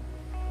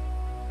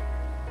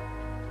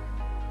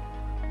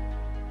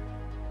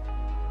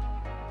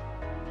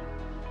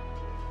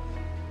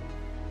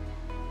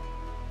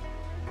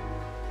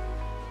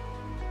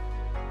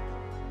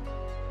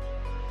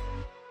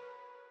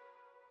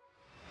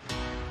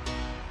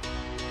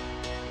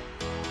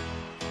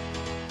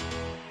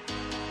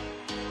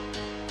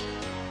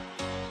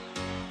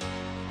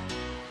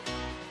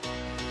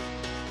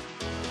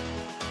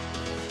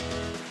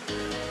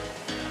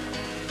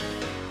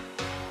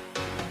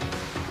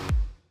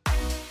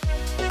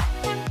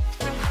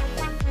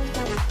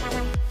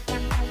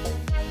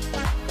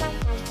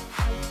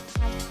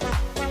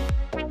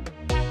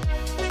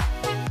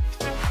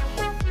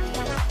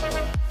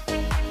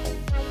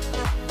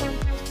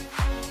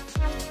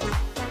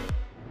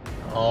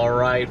 All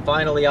right,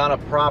 finally on a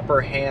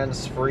proper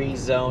hands-free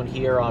zone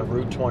here on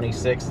Route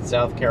 26 in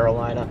South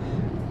Carolina.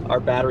 Our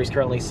battery's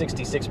currently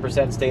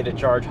 66% state of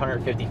charge,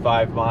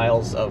 155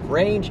 miles of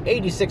range,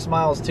 86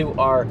 miles to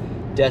our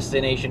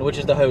destination, which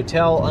is the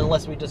hotel,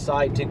 unless we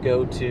decide to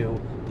go to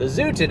the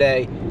zoo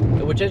today,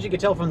 which, as you can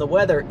tell from the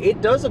weather,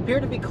 it does appear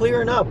to be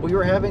clearing up. We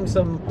were having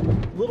some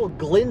little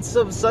glints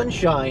of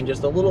sunshine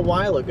just a little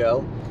while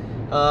ago.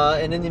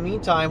 And in the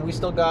meantime, we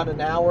still got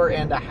an hour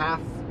and a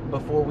half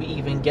before we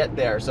even get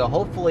there. So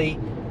hopefully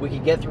we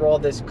can get through all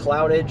this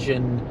cloudage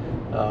and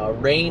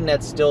rain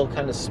that's still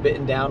kind of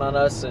spitting down on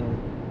us and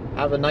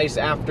have a nice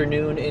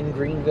afternoon in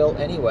Greenville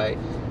anyway.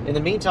 In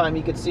the meantime,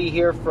 you can see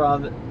here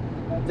from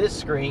this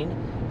screen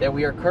that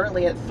we are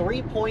currently at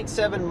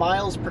 3.7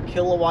 miles per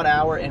kilowatt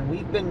hour, and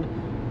we've been,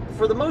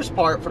 for the most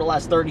part, for the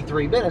last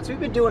 33 minutes,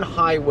 we've been doing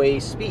highway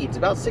speeds,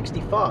 about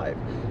 65.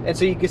 And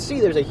so you can see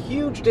there's a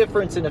huge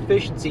difference in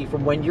efficiency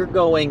from when you're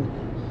going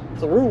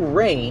through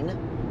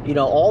rain, you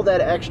know, all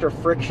that extra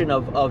friction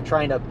of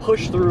trying to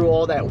push through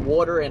all that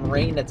water and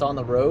rain that's on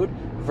the road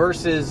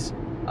versus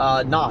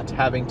not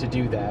having to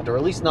do that, or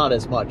at least not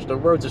as much. The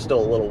roads are still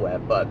a little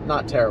wet, but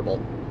not terrible.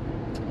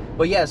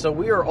 But yeah, so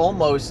we are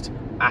almost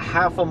a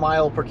half a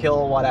mile per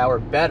kilowatt hour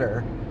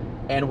better,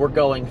 and we're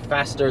going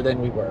faster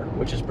than we were,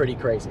 which is pretty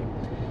crazy.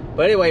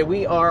 But anyway,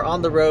 we are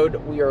on the road.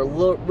 We are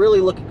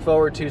really looking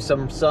forward to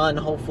some sun,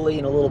 hopefully,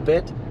 in a little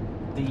bit.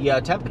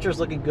 The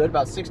temperature's looking good,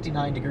 about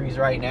 69 degrees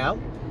right now.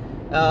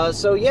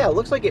 So yeah, it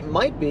looks like it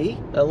might be.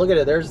 Look at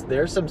it,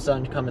 there's some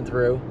sun coming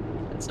through.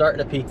 It's starting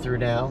to peek through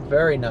now.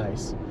 Very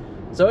nice.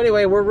 So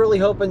anyway, we're really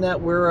hoping that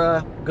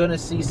we're gonna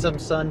see some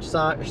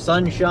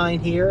sunshine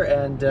here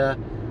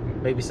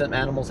and maybe some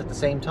animals at the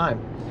same time.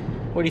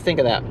 What do you think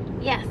of that?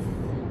 Yes.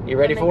 You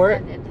ready for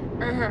it?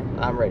 Uh-huh.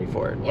 I'm ready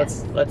for it.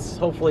 Yes. Let's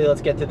hopefully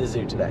let's get to the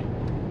zoo today.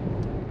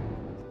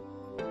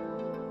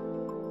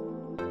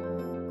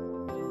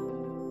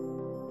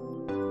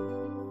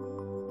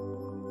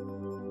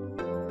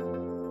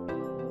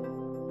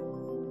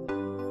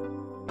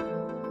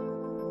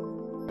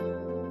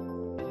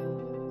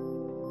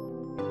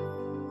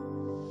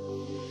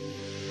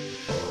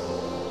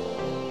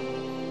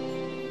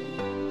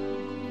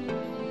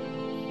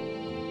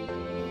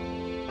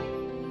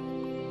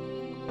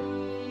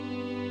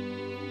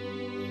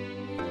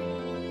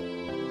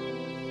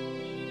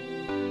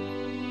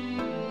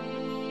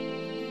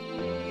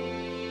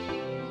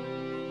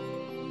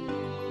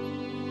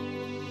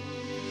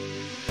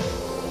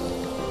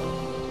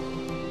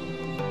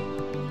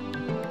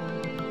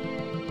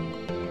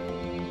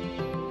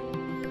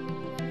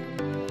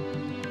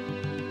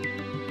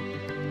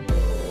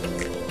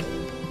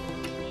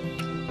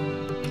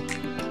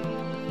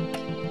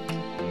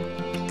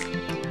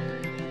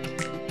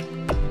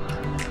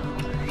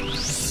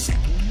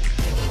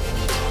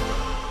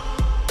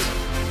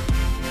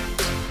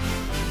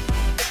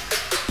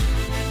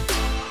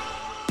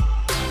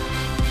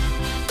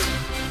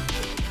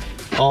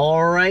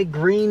 All right,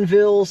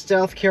 Greenville,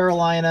 South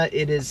Carolina.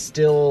 It is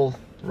still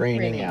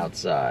raining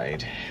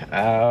outside.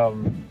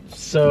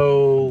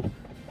 So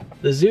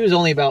the zoo is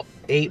only about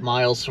 8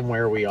 miles from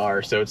where we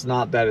are, so it's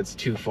not that it's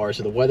too far.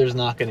 So the weather's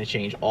not going to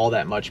change all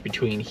that much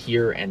between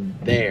here and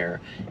there.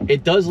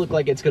 It does look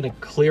like it's going to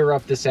clear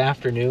up this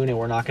afternoon and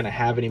we're not going to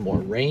have any more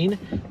rain,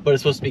 but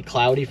it's supposed to be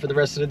cloudy for the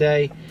rest of the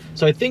day.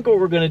 So I think what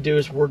we're going to do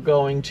is we're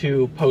going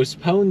to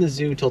postpone the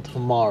zoo till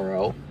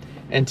tomorrow.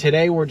 And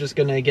today we're just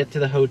gonna get to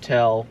the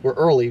hotel. We're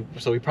early,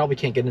 so we probably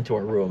can't get into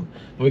our room,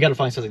 but we gotta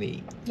find something to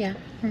eat. Yeah.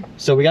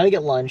 So we gotta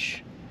get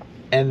lunch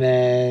and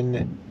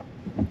then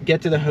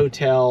get to the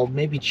hotel,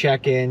 maybe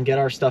check in, get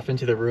our stuff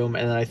into the room,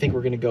 and then I think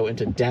we're gonna go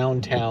into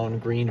downtown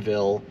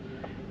Greenville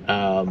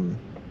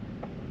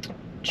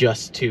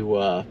just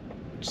to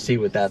see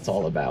what that's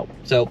all about.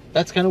 So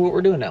that's kind of what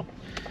we're doing now.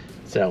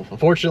 So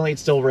unfortunately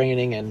it's still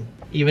raining, and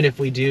even if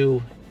we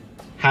do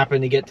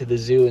happen to get to the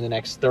zoo in the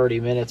next 30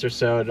 minutes or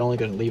so, it's only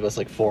going to leave us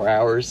like 4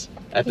 hours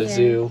at the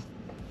zoo.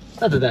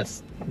 Not that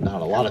that's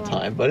not a lot of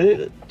time,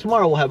 but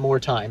tomorrow we'll have more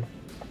time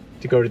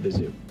to go to the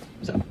zoo.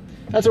 So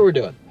that's what we're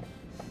doing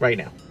right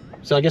now.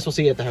 So I guess we'll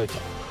see you at the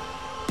hotel.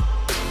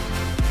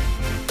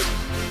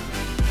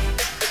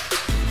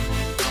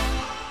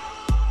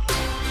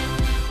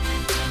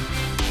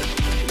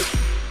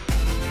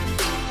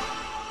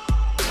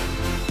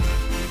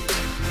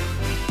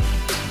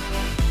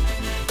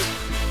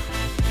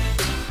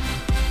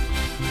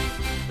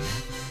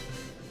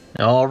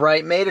 All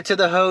right, made it to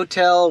the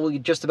hotel. We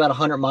just about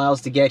 100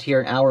 miles to get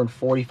here, an hour and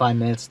 45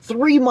 minutes,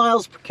 3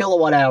 miles per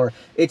kilowatt hour.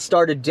 It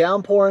started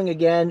downpouring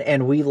again,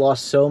 and we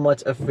lost so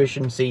much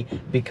efficiency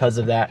because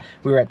of that.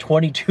 We were at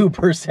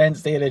 22%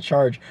 state of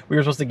charge. We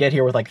were supposed to get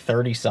here with like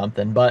 30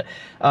 something, but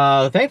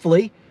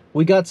thankfully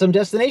we got some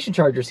destination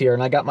chargers here,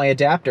 and I got my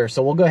adapter.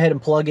 So we'll go ahead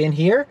and plug in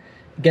here,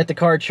 get the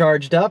car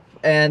charged up,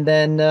 and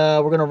then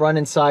we're gonna run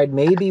inside.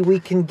 Maybe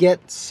we can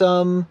get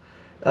some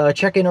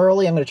check in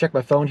early. I'm going to check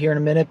my phone here in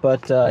a minute,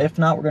 but if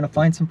not, we're going to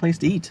find some place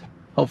to eat,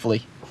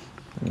 hopefully.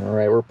 All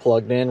right, we're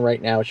plugged in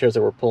right now. It shows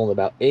that we're pulling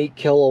about 8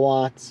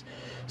 kilowatts,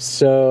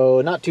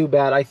 so not too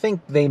bad. I think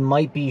they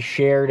might be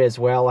shared as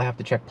well. I have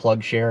to check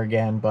plug share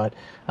again, but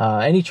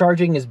any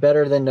charging is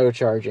better than no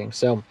charging.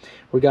 So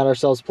we got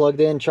ourselves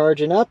plugged in,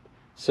 charging up.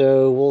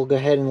 So we'll go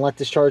ahead and let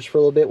this charge for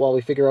a little bit while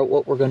we figure out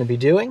what we're going to be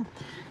doing,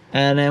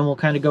 and then we'll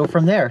kind of go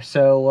from there.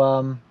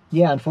 So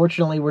yeah,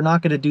 unfortunately, we're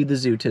not going to do the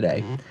zoo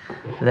today.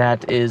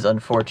 That is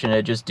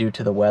unfortunate, just due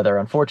to the weather.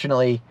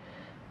 Unfortunately,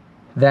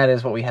 that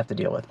is what we have to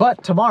deal with.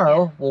 But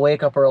tomorrow, we'll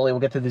wake up early.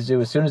 We'll get to the zoo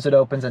as soon as it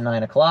opens at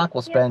 9 o'clock.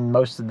 We'll spend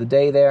most of the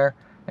day there,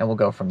 and we'll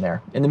go from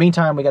there. In the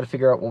meantime, we got to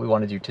figure out what we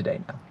want to do today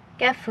now.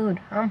 Get food.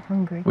 I'm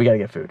hungry. We got to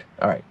get food.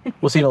 All right.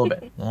 We'll see you in a little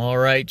bit. All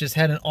right. Just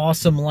had an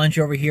awesome lunch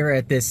over here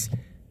at this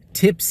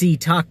Tipsy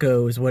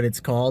Taco is what it's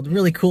called.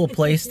 Really cool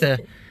place to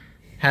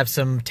have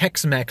some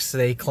Tex-Mex,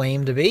 they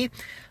claim to be.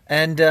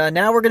 And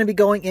now we're going to be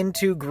going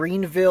into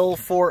Greenville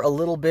for a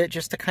little bit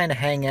just to kind of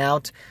hang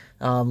out.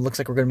 Looks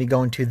like we're going to be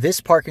going to this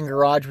parking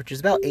garage, which is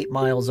about 8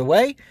 miles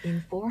away.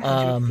 In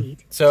 400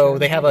 feet, so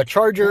they have a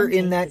charger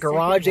in that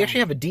garage. They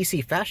actually have a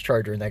DC fast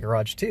charger in that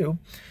garage too.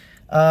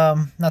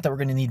 Not that we're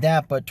going to need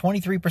that, but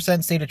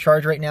 23% state of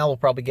charge right now. We'll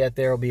probably get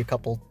there. It'll be a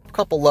couple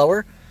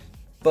lower.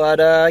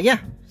 But yeah,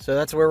 so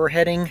that's where we're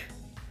heading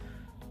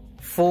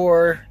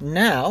for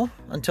now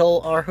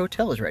until our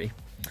hotel is ready.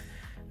 All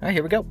right,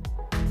 here we go.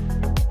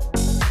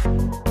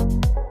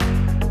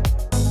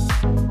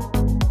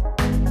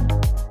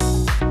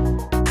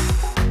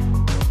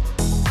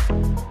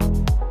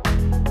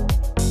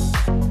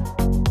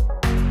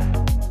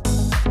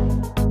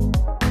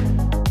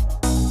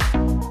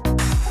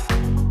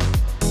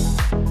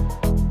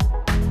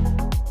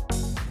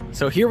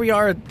 So here we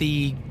are at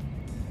the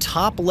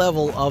top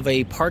level of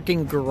a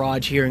parking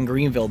garage here in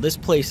Greenville. This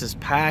place is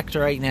packed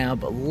right now,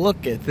 but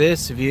look at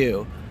this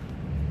view.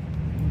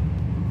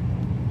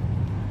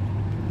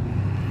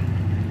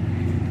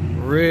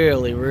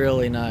 Really,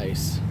 really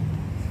nice.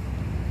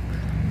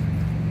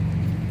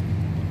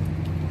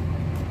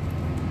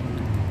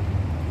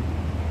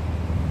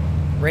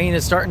 Rain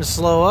is starting to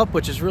slow up,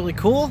 which is really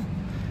cool.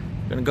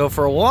 Gonna go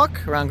for a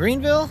walk around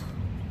Greenville.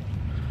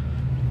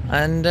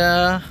 And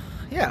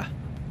yeah,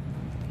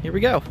 here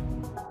we go.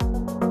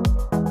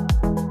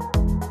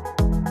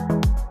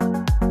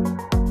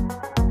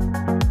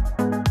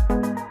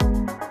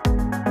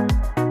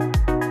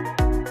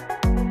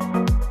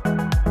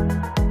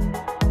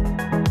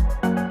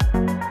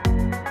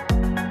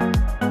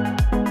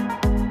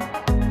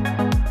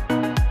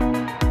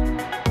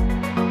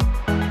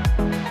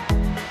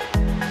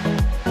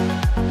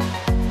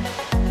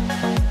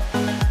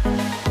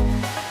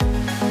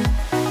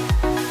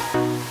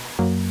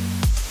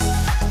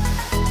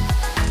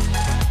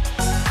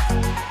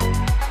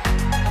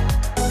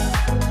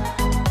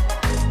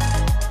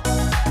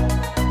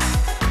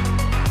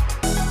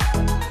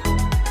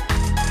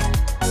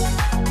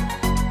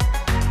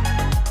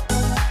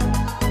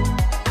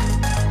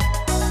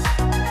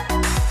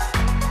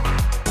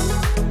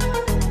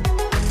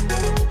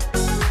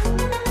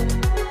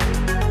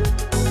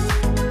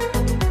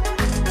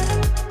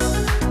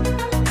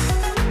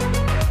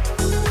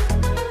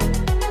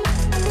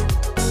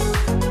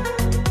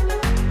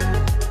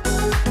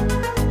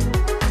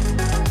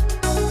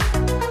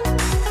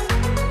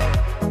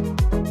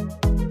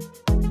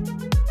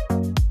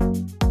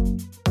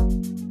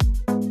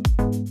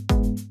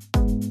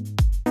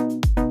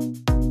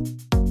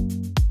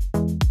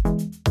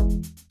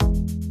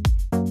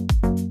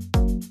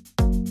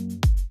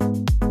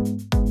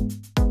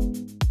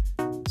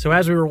 So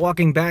as we were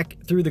walking back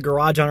through the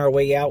garage on our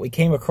way out, we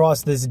came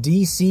across this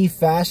DC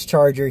fast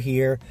charger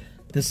here.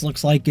 This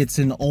looks like it's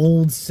an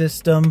old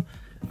system.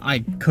 I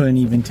couldn't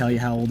even tell you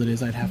how old it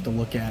is. I'd have to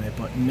look at it,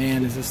 but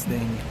man, is this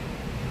thing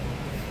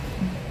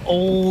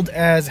old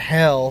as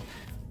hell.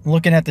 I'm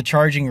looking at the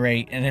charging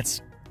rate, and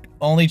it's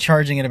only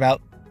charging at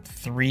about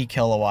 3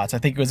 kilowatts. I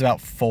think it was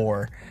about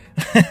 4.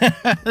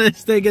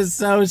 This thing is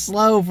so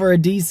slow for a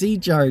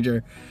DC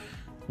charger.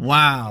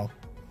 Wow.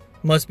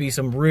 Must be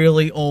some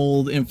really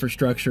old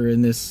infrastructure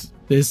in this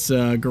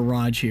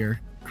garage here.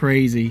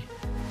 Crazy.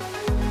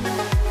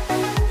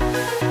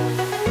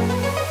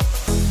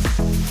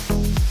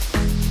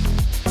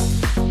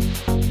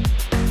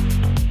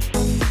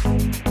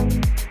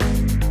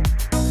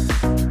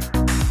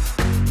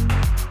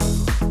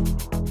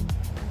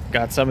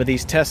 Got some of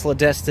these Tesla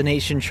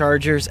destination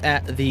chargers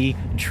at the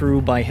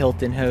True by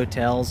Hilton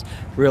hotels.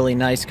 Really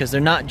nice because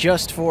they're not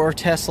just for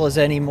Teslas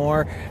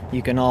anymore.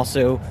 You can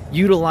also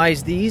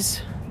utilize these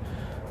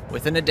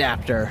with an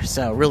adapter.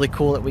 So really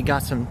cool that we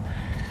got some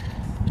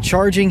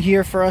charging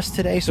here for us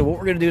today. So what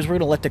we're going to do is we're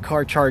going to let the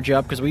car charge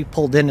up because we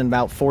pulled in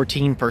about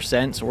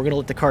 14%. So we're going to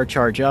let the car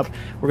charge up.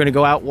 We're going to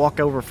go out, walk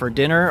over for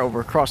dinner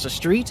over across the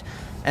street.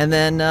 And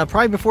then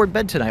probably before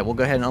bed tonight, we'll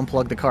go ahead and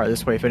unplug the car.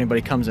 This way, if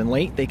anybody comes in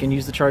late, they can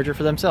use the charger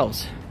for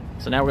themselves.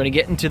 So now we're going to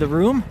get into the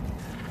room.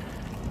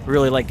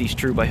 Really like these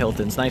True by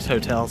Hiltons. Nice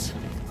hotels.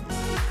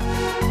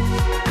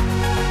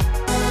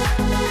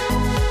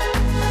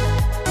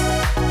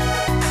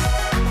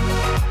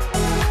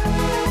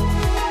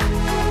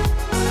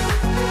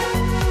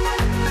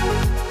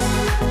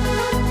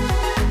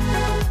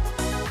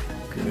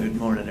 Good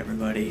morning,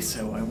 everybody.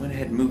 So I went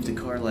ahead and moved the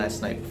car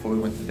last night before we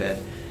went to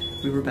bed.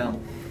 We were about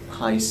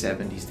high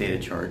 70s state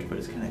of charge, but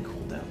it's kind of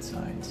cold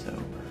outside, so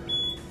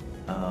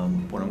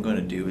what I'm going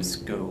to do is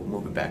go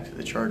move it back to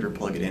the charger,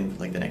 plug it in for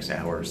like the next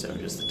hour or so,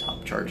 just the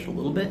top charged a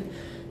little bit,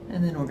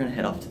 and then we're going to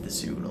head off to the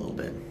zoo in a little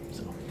bit,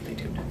 so stay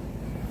tuned.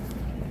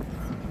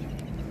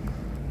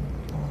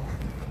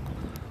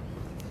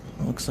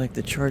 Looks like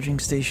the charging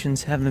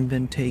stations haven't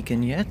been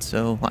taken yet,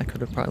 so I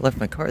could have probably left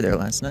my car there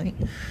last night,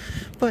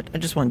 but I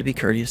just wanted to be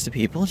courteous to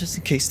people, just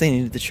in case they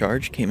needed the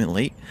charge, came in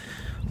late.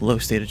 Low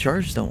state of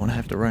charge, don't want to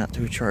have to run out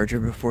to a charger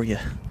before you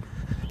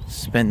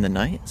spend the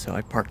night. So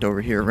I parked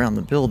over here around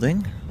the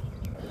building,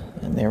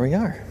 and there we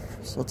are.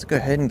 So let's go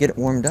ahead and get it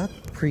warmed up,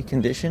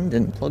 preconditioned,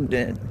 and plugged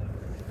in.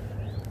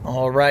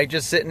 All right,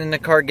 just sitting in the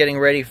car getting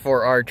ready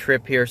for our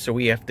trip here. So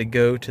we have to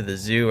go to the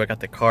zoo. I got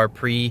the car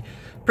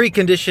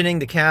preconditioning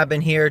the cabin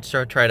here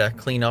to try to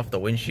clean off the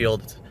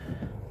windshield. It's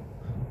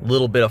a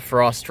little bit of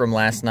frost from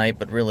last night,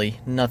 but really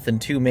nothing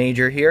too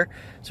major here.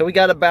 So we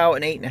got about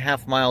an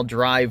 8.5 mile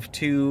drive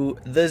to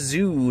the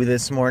zoo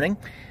this morning.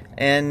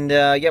 And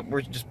yep,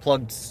 we're just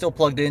still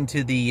plugged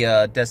into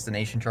the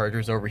destination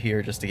chargers over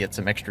here just to get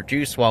some extra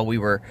juice while we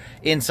were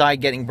inside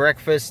getting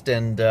breakfast.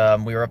 And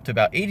we were up to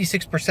about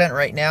 86%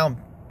 right now.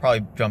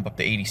 Probably jump up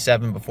to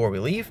 87 before we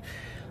leave.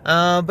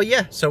 But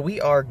yeah, so we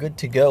are good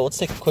to go. Let's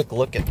take a quick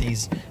look at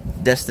these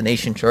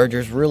destination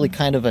chargers. Really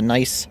kind of a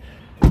nice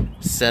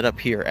setup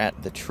here at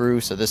the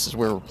True. So this is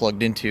where we're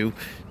plugged into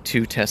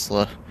 2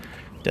 Tesla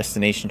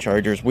destination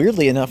chargers.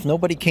 Weirdly enough,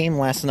 nobody came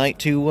last night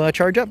to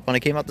charge up. When I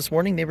came out this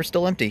morning, they were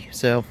still empty.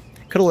 So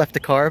Could have left the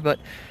car, but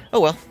oh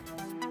well.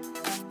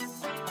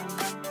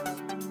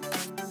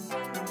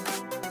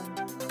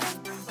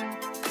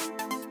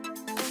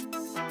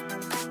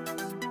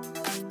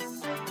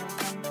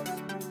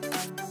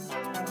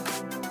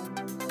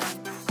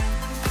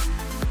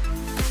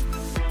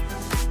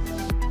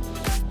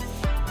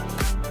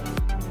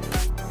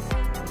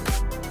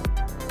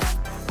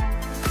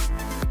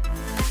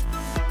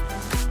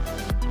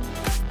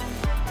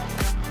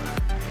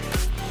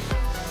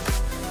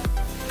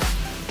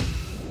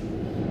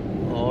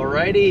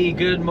 Alrighty,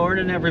 good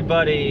morning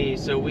everybody.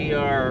 So we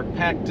are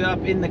packed up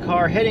in the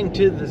car heading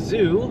to the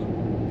zoo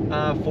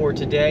for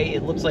today.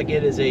 It looks like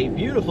it is a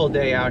beautiful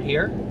day out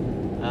here.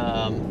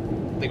 I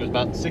think it was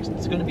about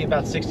it's going to be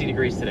about 60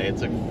 degrees today.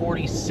 It's like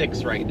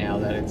 46 right now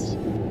that it's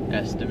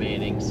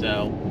estimating.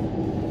 So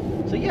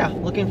yeah,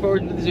 looking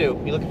forward to the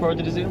zoo. You looking forward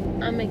to the zoo?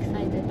 I'm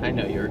excited. I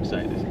know you're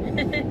excited.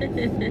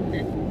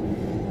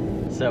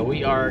 So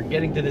we are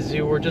getting to the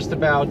zoo. We're just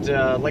about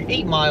like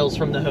 8 miles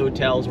from the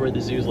hotels where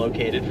the zoo's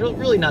located.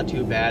 Really not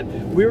too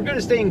bad. We were going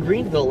to stay in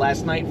Greenville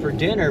last night for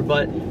dinner,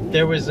 but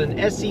there was an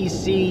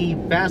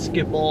SEC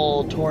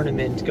basketball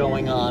tournament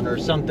going on or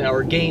something,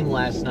 or game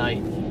last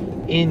night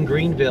in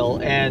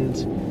Greenville,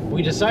 and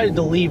we decided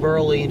to leave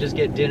early and just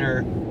get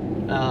dinner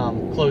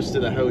close to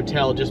the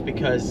hotel just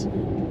because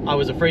I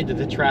was afraid that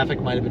the traffic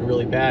might have been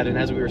really bad. And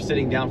as we were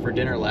sitting down for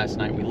dinner last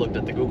night, we looked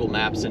at the Google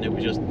Maps and it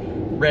was just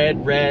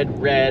red,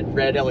 red, red,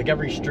 red. Like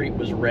every street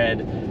was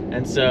red.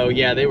 And so,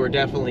 yeah, they were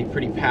definitely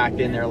pretty packed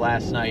in there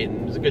last night.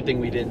 And it was a good thing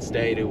we didn't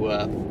stay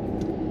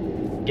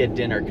to get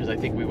dinner, because I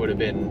think we would have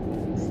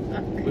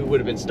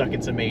been stuck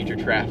in some major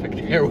traffic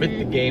there with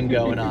the game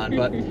going on.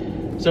 But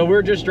so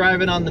we're just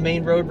driving on the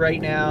main road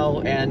right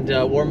now and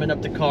warming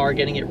up the car,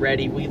 getting it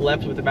ready. We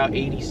left with about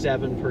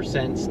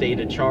 87% state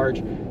of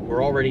charge.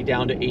 We're already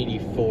down to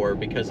 84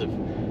 because of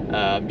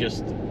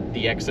just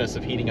the excess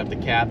of heating up the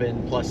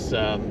cabin, plus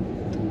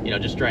you know,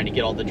 just trying to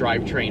get all the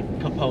drivetrain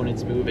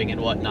components moving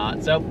and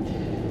whatnot. So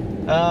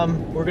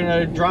we're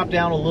gonna drop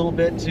down a little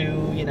bit to,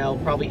 you know,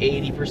 probably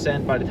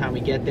 80% by the time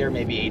we get there,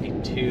 maybe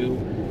 82,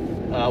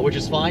 which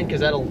is fine because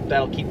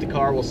that'll keep the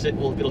car.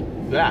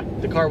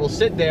 The car will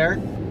sit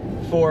there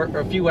for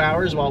a few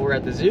hours while we're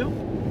at the zoo.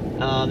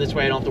 This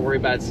way I don't have to worry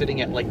about it sitting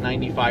at like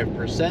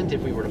 95%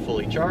 if we were to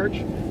fully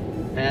charge.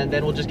 And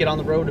then we'll just get on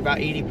the road about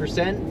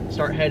 80%,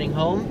 start heading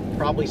home,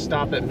 probably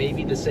stop at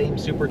maybe the same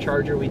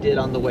supercharger we did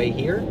on the way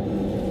here.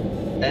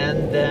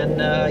 And then,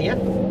 yeah,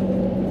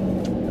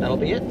 that'll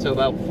be it. So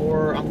about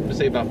I'm going to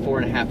say about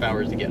 4.5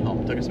 hours to get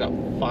home. It took us about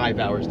 5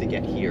 hours to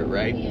get here,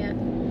 right? Yeah.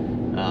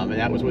 And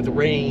that was with the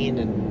rain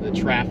and the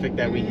traffic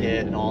that we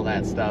hit and all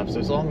that stuff. So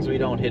as long as we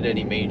don't hit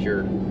any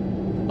major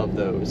of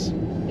those.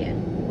 Yeah,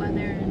 weather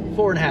and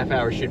 4.5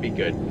 hours should be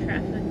good.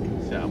 traffic.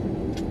 So,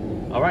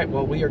 all right,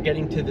 well, we are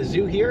getting to the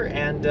zoo here,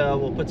 and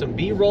we'll put some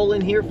B-roll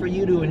in here for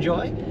you to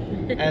enjoy.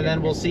 And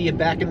then we'll see you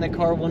back in the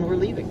car when we're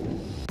leaving.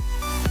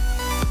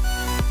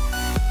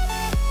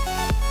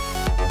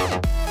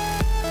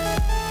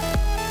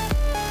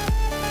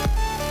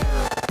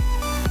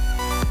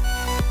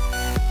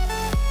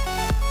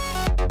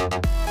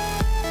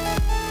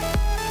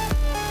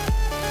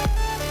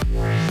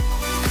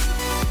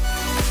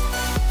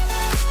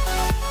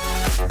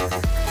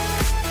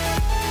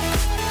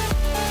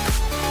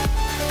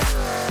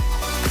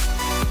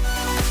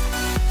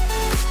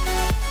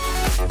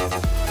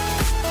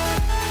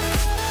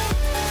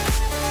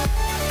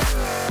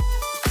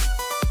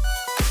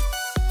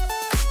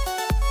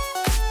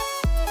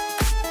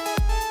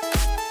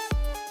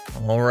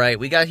 All right,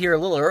 we got here a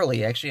little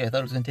early, actually. I thought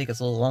it was going to take us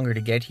a little longer to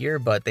get here,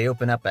 but they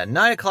open up at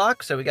 9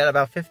 o'clock, so we got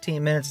about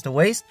 15 minutes to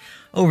waste.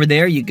 Over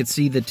there, you could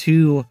see the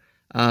two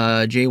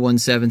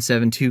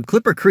J1772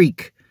 Clipper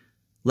Creek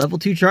level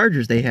 2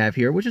 chargers they have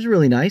here, which is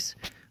really nice.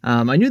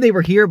 I knew they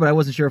were here, but I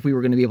wasn't sure if we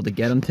were going to be able to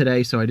get them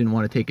today, so I didn't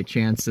want to take a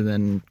chance and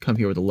then come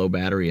here with a low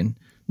battery and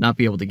not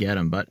be able to get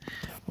them. But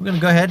we're going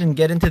to go ahead and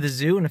get into the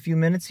zoo in a few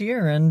minutes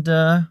here and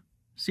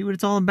see what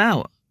it's all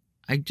about.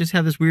 I just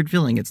have this weird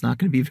feeling it's not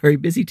going to be very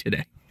busy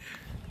today.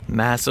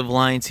 Massive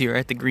lines here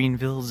at the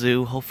Greenville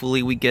Zoo.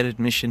 Hopefully we get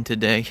admission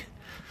today.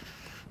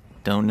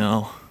 Don't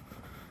know.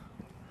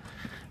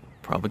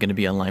 Probably going to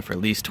be online for at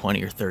least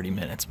 20 or 30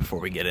 minutes before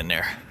we get in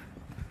there.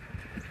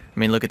 I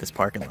mean, look at this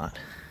parking lot.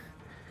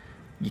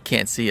 You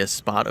can't see a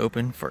spot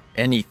open for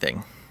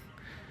anything.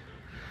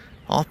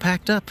 All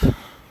packed up.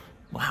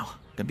 Wow,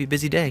 gonna be a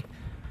busy day.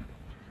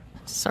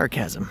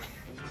 Sarcasm.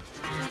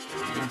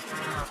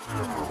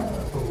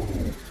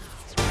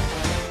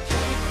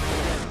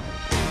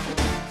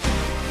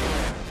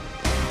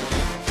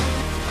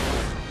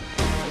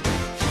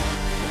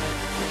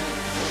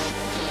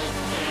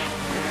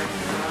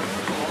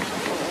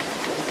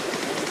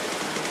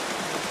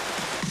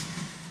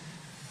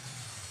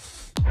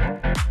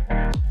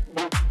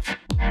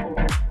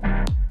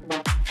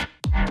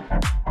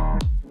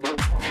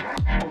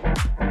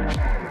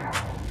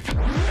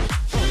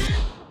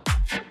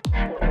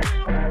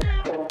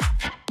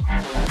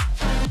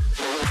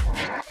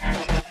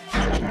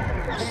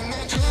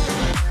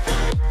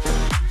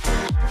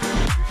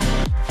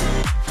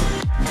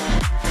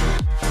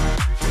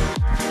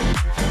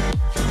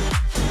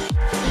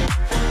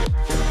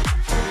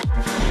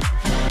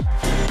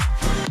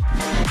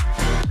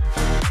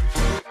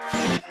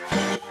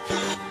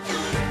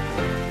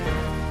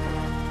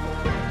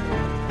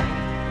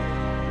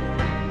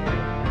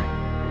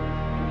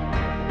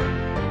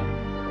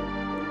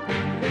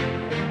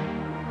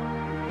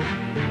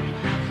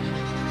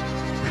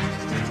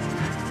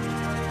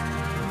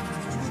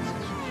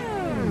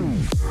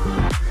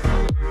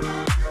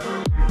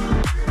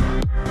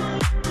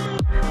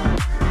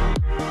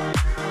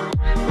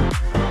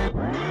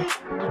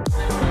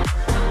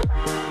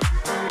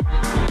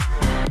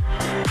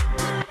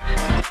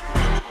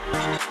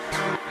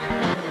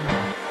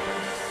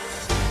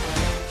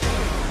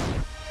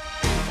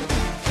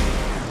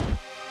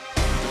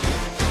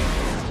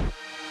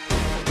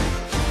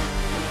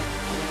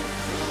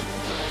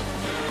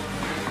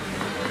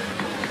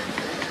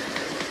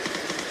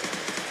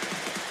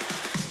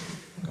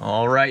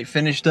 All right,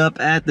 finished up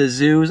at the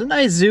zoo. It was a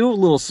nice zoo, a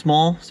little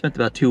small. Spent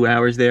about 2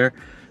 hours there.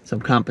 Some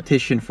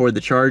competition for the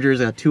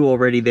Chargers. Got 2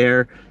 already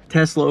there.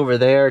 Tesla over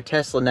there,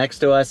 Tesla next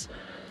to us.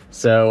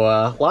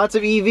 So lots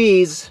of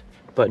EVs,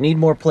 but need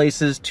more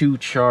places to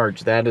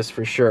charge, that is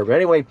for sure. But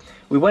anyway,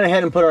 we went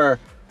ahead and put our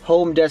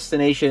home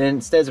destination in.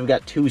 Instead, we've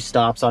got 2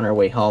 stops on our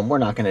way home. We're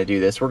not gonna do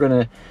this. We're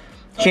gonna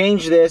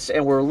change this,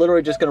 and we're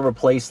literally just gonna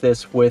replace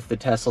this with the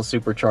Tesla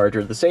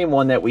Supercharger, the same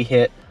one that we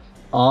hit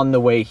on the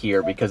way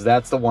here, because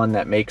that's the one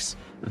that makes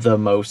the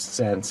most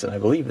sense. And I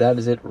believe that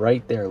is it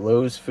right there.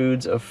 Lowe's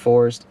Foods of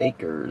Forest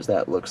Acres.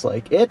 That looks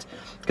like it,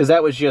 because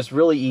that was just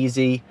really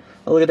easy.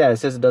 Oh, look at that. It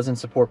says it doesn't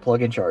support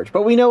plug-in charge,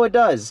 but we know it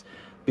does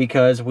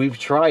because we've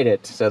tried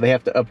it. So they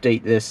have to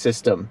update this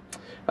system.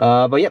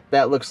 But yep,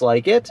 that looks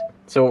like it.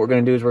 So what we're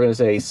going to do is we're going to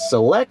say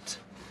select,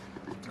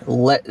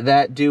 let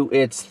that do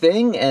its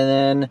thing, and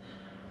then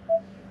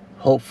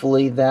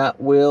hopefully that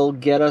will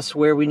get us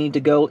where we need to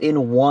go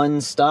in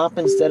 1 stop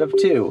instead of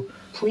 2.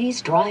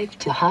 Please drive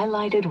to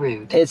highlighted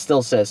route. It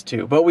still says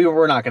 2, but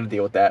we're not going to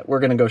deal with that.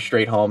 We're going to go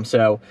straight home.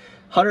 So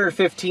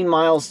 115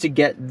 miles to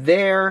get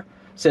there.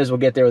 Says we'll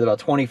get there with about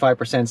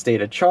 25%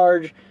 state of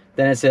charge.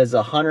 Then it says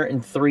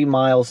 103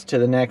 miles to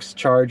the next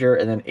charger,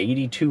 and then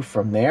 82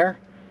 from there.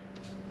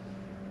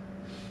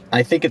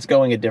 I think it's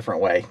going a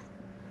different way.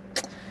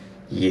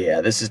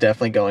 Yeah, this is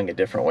definitely going a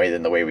different way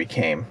than the way we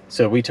came.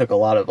 So we took a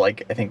lot of,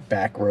 like, I think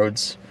back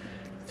roads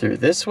through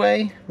this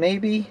way,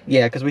 maybe?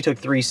 Yeah, because we took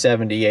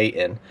 378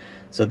 in.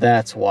 So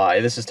that's why.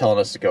 This is telling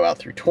us to go out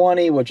through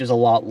 20, which is a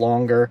lot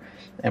longer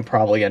and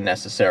probably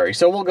unnecessary.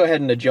 So we'll go ahead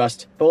and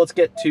adjust. But let's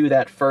get to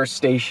that first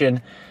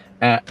station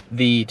at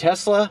the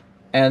Tesla,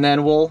 and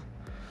then we'll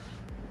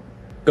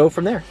go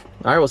from there.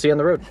 All right, we'll see you on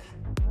the road.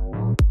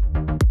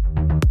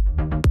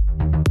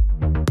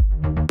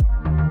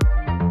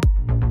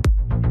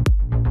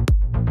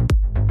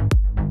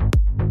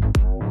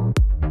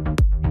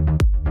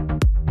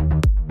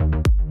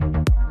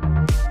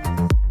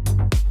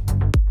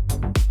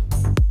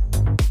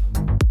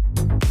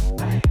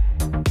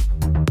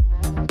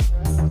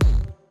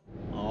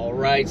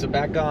 Right, so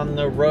back on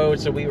the road.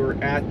 So we were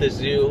at the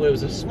zoo. It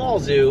was a small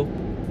zoo,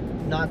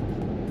 not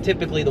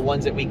typically the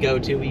ones that we go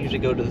to. We usually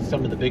go to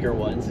some of the bigger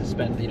ones and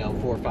spend, you know,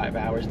 4 or 5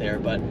 hours there.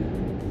 But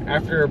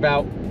after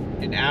about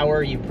an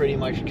hour, you pretty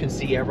much can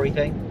see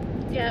everything.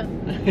 Yeah.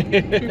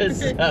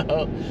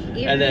 So,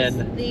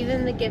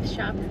 even the gift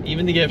shop.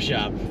 Even the gift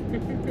shop,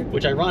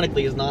 which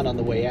ironically is not on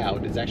the way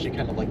out. It's actually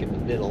kind of like in the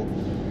middle.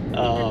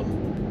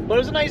 But it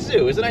was a nice zoo.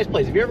 It was a nice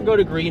place. If you ever go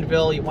to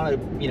Greenville, you want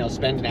to, you know,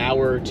 spend an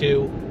hour or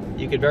 2.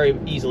 You could very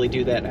easily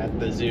do that at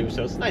the zoo,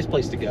 so it's a nice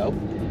place to go.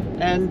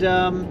 And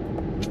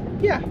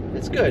yeah,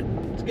 it's good.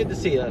 It's good to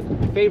see a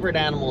favorite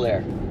animal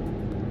there.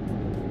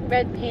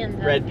 Red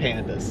panda. Red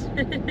pandas.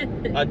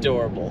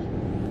 Adorable.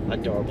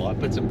 Adorable. I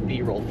put some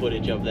B-roll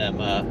footage of them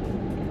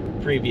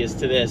previous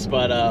to this,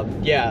 but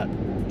yeah,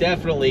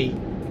 definitely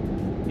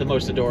the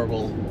most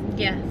adorable.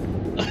 Yes.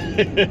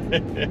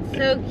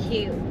 So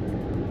cute.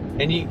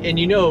 And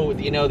you know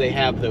they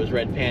have those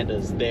red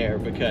pandas there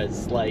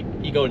because, like,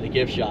 you go in the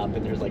gift shop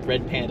and there's like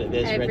red panda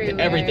this,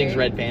 everything's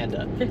red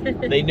panda.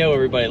 They know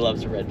everybody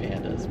loves the red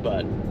pandas.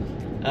 But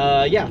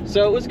yeah,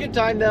 so it was a good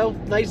time though.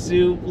 Nice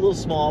zoo, a little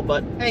small,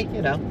 but hey,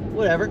 you know,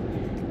 whatever.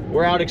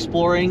 We're out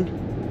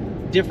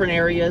exploring different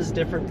areas,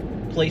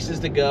 different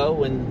places to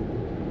go,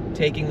 and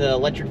taking the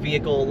electric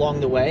vehicle along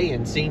the way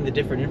and seeing the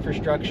different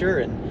infrastructure.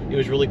 And it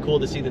was really cool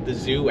to see that the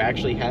zoo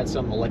actually had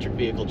some electric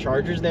vehicle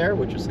chargers there,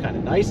 which was kind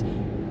of nice.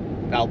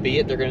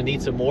 Albeit they're going to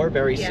need some more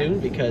very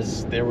soon,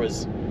 because there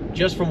was,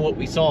 just from what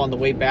we saw on the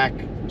way back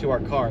to our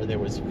car, there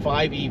was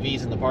 5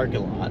 EVs in the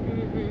parking lot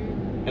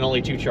and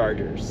only 2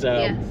 chargers.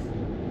 So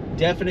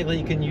definitely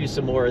you can use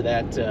some more of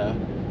that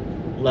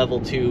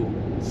level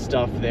 2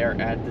 stuff there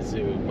at the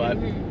zoo. But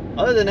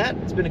other than that,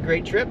 it's been a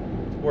great trip.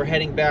 We're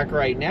heading back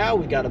right now.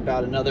 We got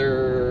about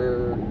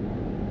another,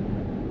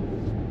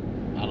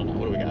 I don't know,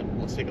 what do we got?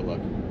 Let's take a look.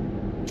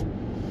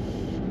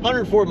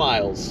 104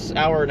 miles,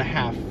 hour and a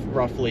half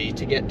roughly,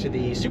 to get to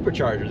the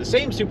Supercharger, the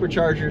same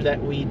Supercharger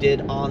that we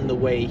did on the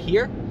way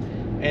here.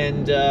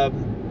 And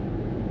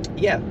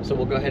yeah, so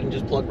we'll go ahead and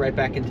just plug right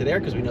back into there,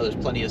 because we know there's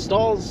plenty of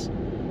stalls.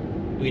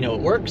 We know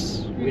it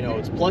works. We know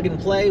it's plug and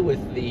play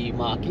with the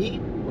Mach-E,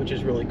 which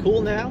is really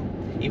cool now,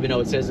 even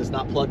though it says it's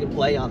not plug and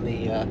play on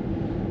the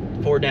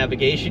Ford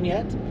navigation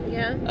yet.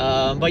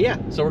 Yeah. But yeah,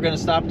 so we're gonna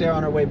stop there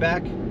on our way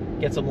back,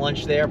 get some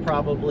lunch there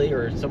probably,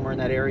 or somewhere in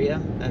that area,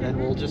 and then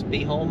we'll just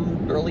be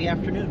home early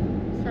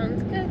afternoon.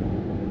 Sounds good.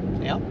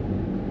 Yeah.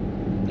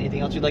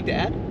 Anything else you'd like to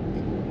add?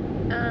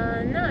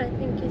 No, I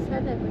think you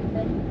said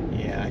everything.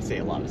 Yeah, I say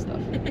a lot of stuff.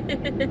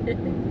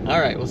 All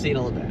right, we'll see you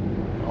in a little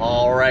bit.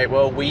 All right,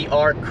 well, we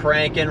are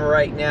cranking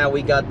right now.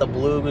 We got the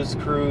Blues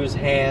Cruise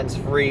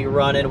hands-free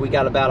running. We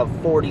got about a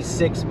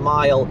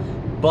 46-mile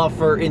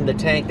buffer in the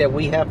tank that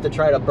we have to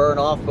try to burn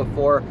off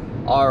before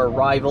our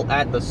arrival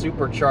at the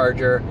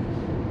Supercharger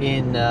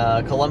in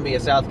Columbia,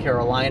 South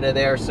Carolina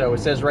there. So it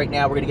says right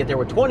now we're going to get there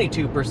with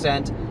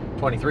 22%,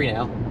 23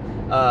 now,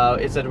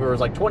 It said it was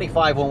like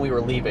 25 when we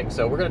were leaving.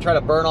 So we're going to try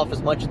to burn off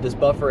as much of this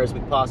buffer as we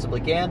possibly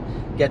can,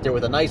 get there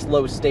with a nice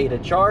low state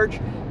of charge,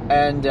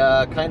 and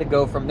kind of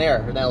go from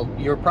there. Now,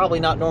 you're probably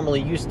not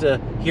normally used to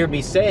hear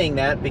me saying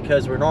that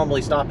because we're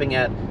normally stopping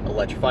at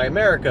Electrify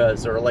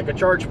Americas or like a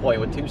charge point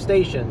with 2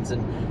 stations,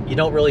 and you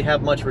don't really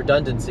have much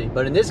redundancy.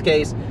 But in this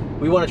case,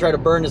 we want to try to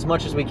burn as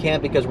much as we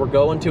can because we're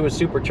going to a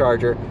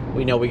supercharger.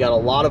 We know we got a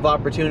lot of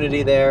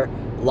opportunity there,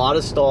 a lot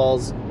of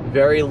stalls,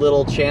 very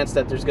little chance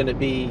that there's going to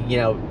be, you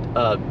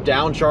know,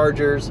 down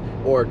chargers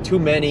or too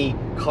many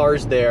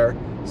cars there.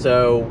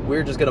 So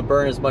we're just going to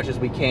burn as much as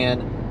we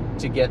can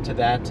to get to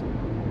that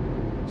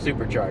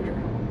supercharger.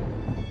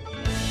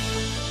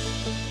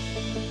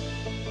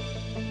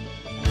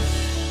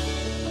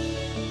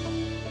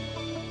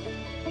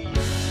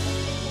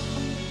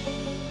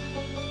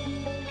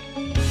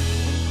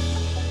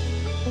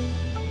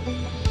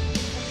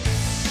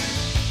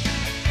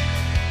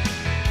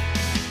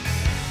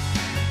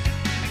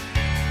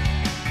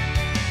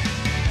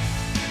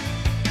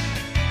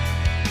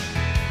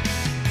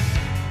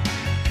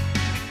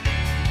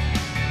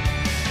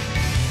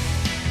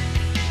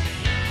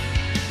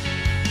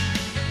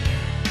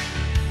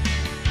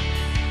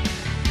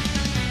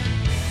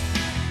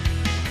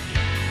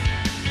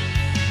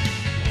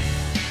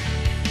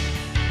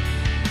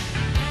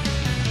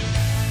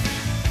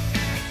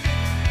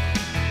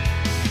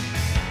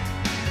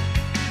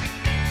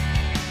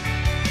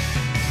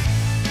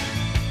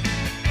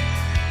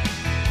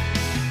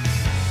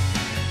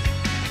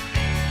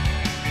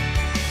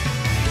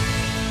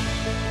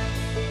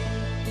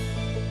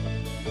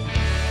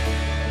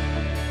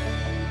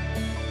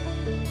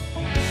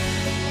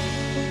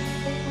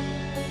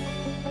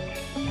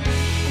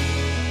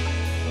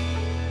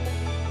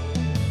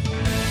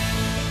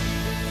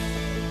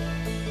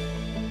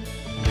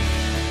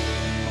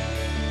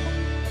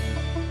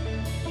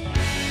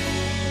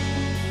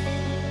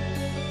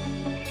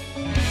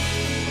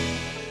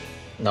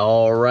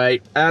 All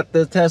right, at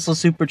the Tesla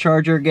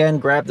Supercharger again,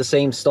 grabbed the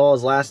same stall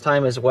as last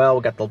time as well.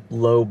 We got the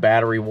low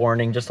battery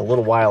warning just a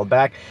little while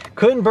back.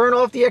 Couldn't burn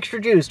off the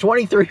extra juice.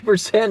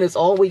 23% is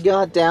all we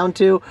got down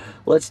to.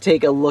 Let's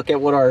take a look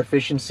at what our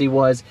efficiency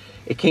was.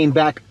 It came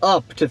back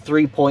up to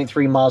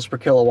 3.3 miles per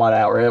kilowatt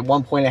hour. At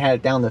one point I had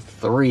it down to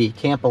 3.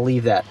 Can't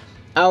believe that.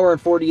 Hour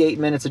and 48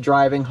 minutes of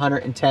driving,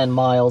 110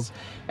 miles.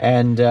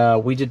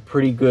 And we did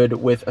pretty good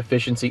with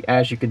efficiency,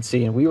 as you can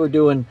see. And we were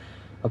doing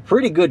a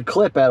pretty good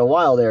clip at a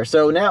while there.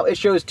 So now it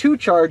shows 2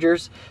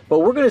 chargers,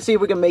 but we're going to see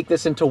if we can make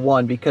this into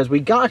 1 because we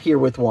got here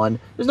with 1.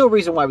 There's no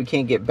reason why we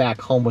can't get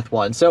back home with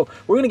 1. So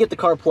we're going to get the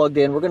car plugged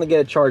in, we're going to get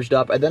it charged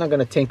up, and then I'm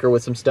going to tinker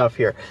with some stuff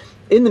here.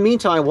 In the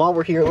meantime, while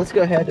we're here, let's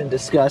go ahead and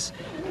discuss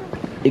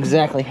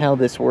exactly how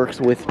this works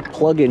with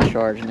plug-in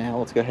charge. Now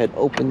let's go ahead and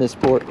open this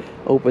port,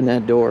 open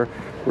that door.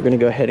 We're going to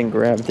go ahead and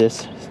grab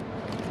this,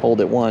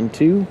 hold it 1,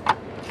 2,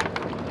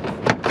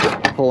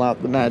 pull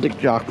out the magic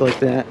jock like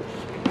that.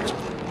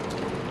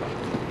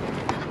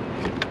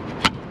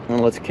 And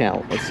let's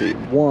count. Let's see.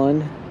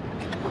 1,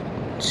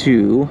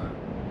 2,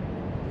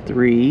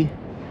 3,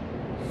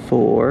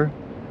 4,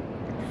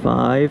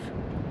 5,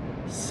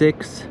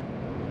 6,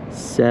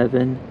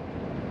 7,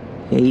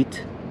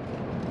 8,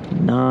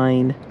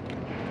 9,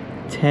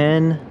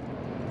 10,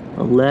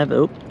 11.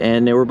 Oh,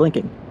 and they were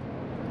blinking.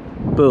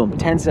 Boom.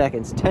 10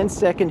 seconds.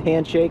 10-second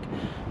handshake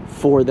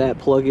for that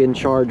plug-in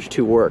charge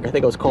to work. I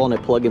think I was calling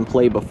it plug and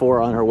play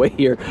before on our way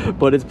here,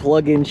 but it's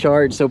plug-in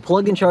charge. So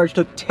plug-in charge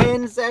took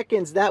 10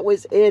 seconds. That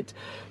was it.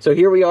 So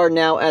here we are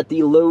now at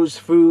the Lowe's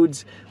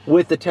Foods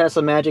with the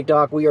Tesla Magic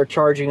Dock. We are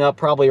charging up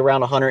probably around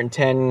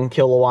 110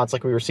 kilowatts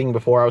like we were seeing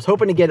before. I was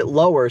hoping to get it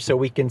lower so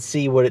we can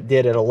see what it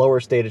did at a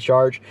lower state of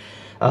charge.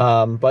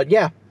 But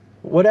yeah,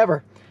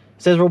 whatever.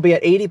 It says we'll be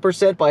at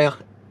 80% by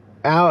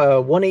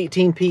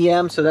 1:18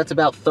 p.m. So that's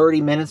about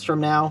 30 minutes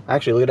from now.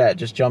 Actually, look at that.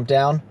 Just jump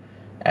down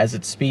as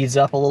it speeds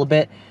up a little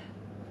bit.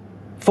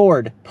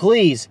 Ford,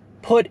 please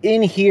put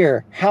in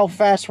here how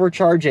fast we're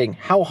charging.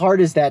 How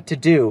hard is that to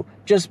do?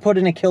 Just put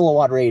in a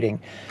kilowatt rating.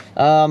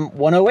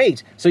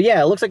 108. So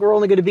yeah, it looks like we're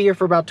only going to be here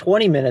for about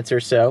 20 minutes or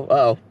so.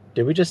 Uh-oh,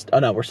 did we just? Oh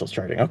no, we're still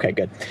charging. Okay,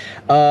 good.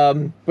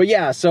 But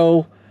yeah,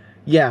 so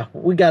yeah,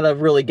 we got to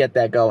really get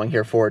that going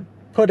here, Ford.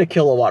 Put a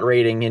kilowatt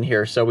rating in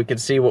here so we can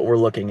see what we're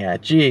looking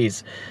at.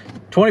 Geez,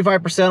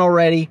 25%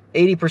 already,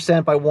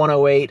 80% by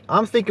 108.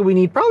 I'm thinking we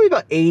need probably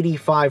about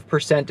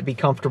 85% to be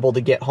comfortable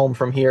to get home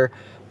from here.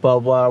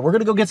 But we're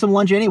gonna go get some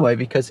lunch anyway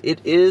because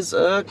it is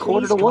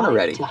quarter to 1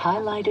 already. To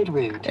highlighted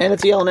route. And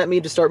it's yelling at me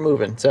to start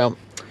moving. So,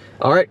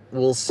 all right,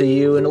 we'll see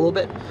you in a little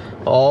bit.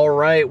 All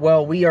right,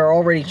 well, we are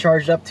already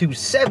charged up to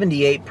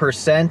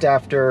 78%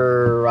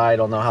 after, I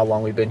don't know how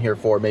long we've been here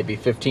for, maybe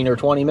 15 or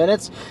 20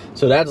 minutes.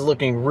 So that's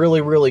looking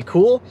really, really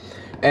cool.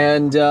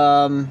 And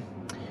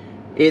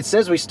it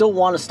says we still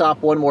want to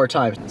stop one more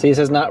time. See, it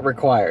says not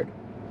required.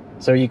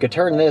 So you could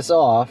turn this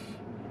off,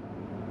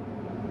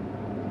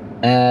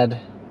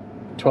 add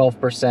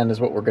 12%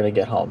 is what we're going to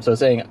get home. So it's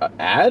saying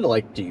add,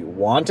 like, do you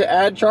want to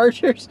add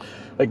chargers?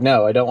 Like,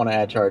 no, I don't want to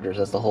add chargers.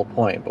 That's the whole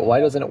point. But why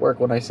doesn't it work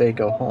when I say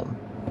go home?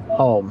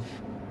 Home.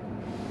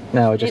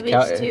 No, it just Maybe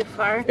it's too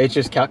far. It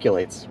just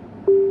calculates.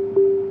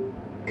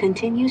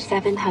 Continue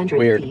 700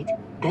 Weird. feet,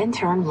 then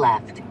turn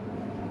left.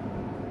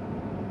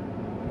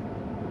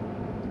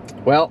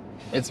 Well,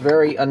 it's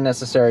very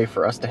unnecessary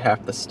for us to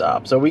have to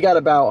stop. So we got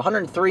about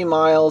 103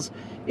 miles,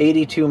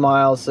 82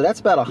 miles. So that's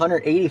about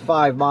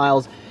 185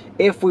 miles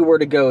if we were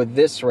to go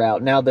this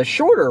route. Now, the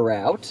shorter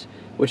route,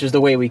 which is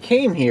the way we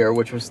came here,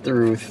 which was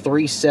through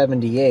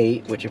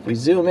 378, which if we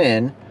zoom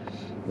in,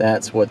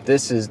 that's what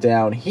this is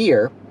down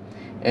here.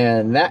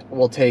 And that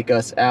will take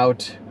us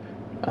out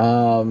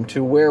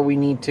to where we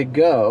need to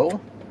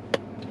go.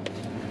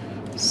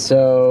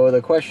 So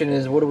the question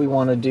is, what do we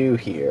want to do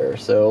here?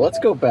 So let's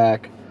go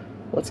back.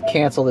 Let's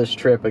cancel this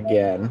trip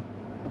again.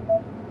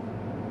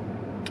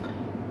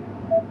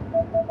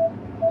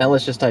 And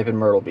let's just type in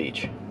Myrtle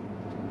Beach.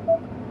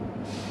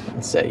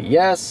 And say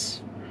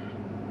yes.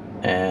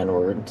 And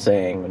we're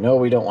saying, no,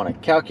 we don't want to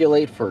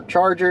calculate for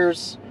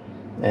chargers.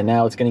 And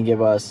now it's going to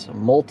give us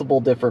multiple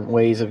different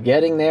ways of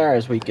getting there,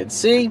 as we could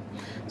see.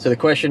 So the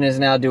question is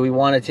now, do we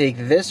want to take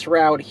this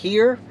route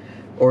here?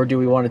 Or do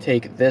we want to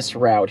take this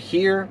route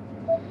here?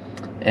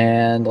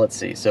 And let's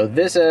see. So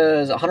this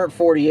is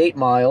 148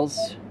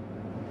 miles.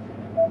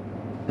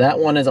 That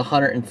one is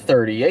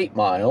 138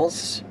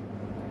 miles.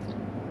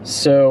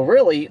 So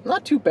really,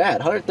 not too bad.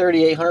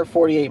 138,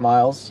 148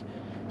 miles.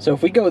 So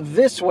if we go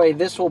this way,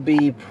 this will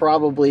be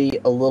probably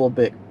a little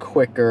bit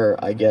quicker,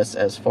 I guess,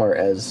 as far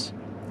as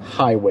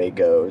highway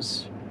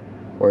goes.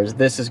 Whereas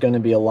this is going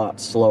to be a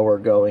lot slower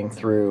going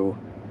through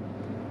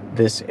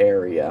this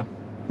area.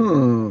 What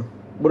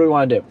do we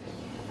want to do?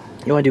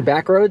 You want to do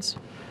back roads?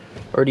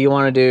 Or do you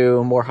want to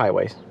do more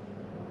highways?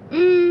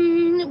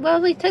 Well,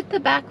 we took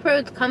the back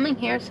roads coming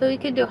here, so we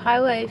could do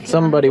highway. If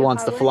Somebody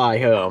wants to fly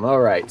home.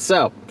 All right,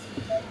 so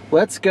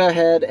let's go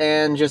ahead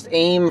and just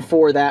aim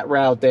for that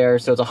route there.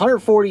 So it's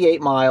 148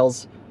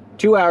 miles,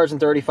 2 hours and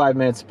 35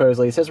 minutes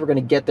supposedly. It says we're going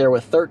to get there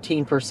with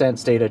 13%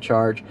 state of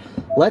charge.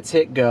 Let's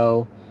hit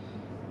go.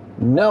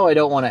 No, I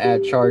don't want to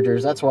add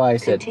chargers. That's why I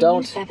said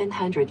don't.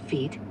 700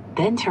 feet,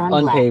 then turn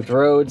Unpaved left.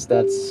 roads.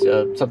 That's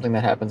something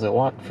that happens a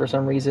lot for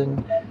some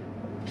reason.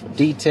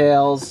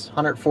 Details,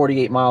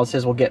 148 miles,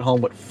 says we'll get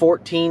home with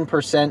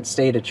 14%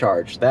 state of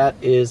charge. That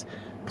is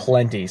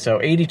plenty. So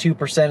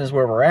 82% is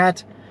where we're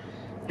at.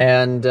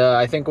 And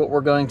I think what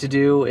we're going to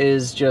do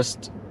is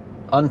just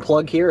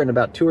unplug here in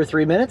about 2 or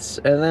 3 minutes,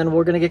 and then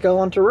we're going to get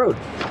going onto road.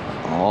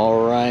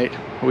 All right,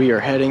 we are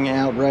heading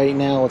out right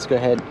now. Let's go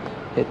ahead,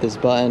 hit this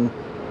button,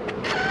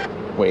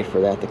 wait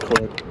for that to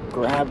click,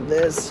 grab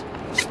this,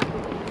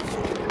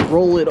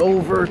 roll it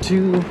over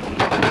to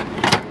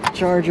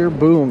charger,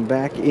 boom,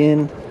 back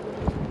in,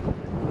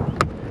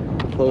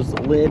 close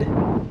the lid,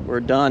 we're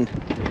done,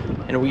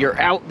 and we are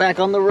out back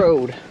on the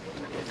road.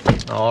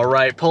 All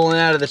right, pulling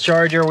out of the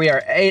charger, we are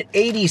at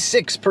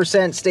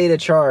 86% state of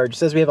charge. It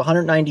says we have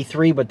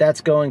 193, but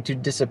that's going to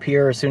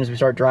disappear as soon as we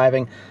start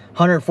driving.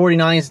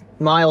 149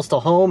 miles to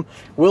home.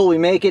 Will we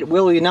make it?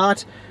 Will we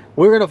not?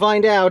 We're gonna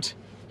find out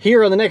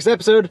here on the next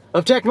episode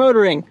of Tech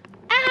Motoring.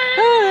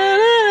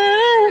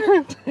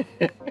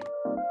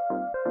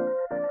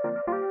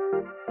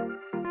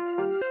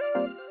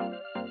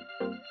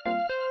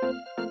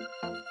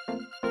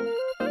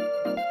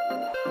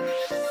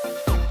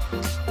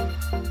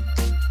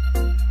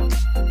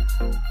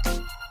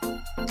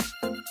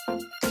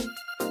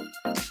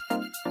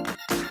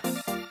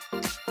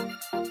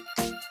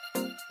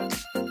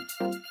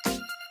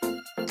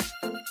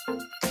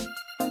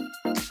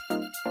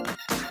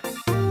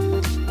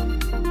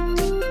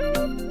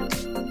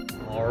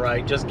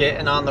 Alright, just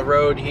getting on the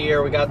road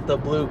here. We got the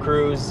Blue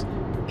Cruise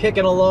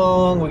kicking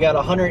along. We got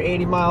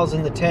 180 miles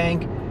in the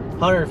tank,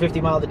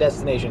 150 miles to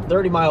destination,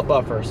 30-mile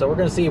buffer. So we're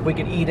going to see if we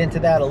can eat into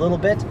that a little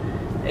bit.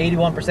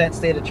 81%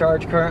 state of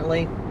charge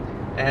currently.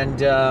 And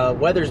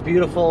weather's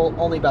beautiful,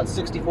 only about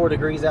 64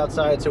 degrees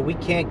outside, so we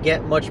can't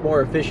get much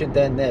more efficient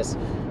than this.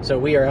 So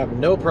we are having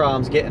no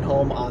problems getting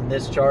home on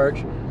this charge.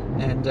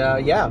 And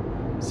yeah,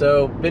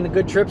 so been a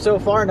good trip so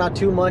far. Not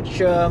too much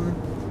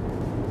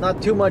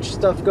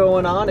stuff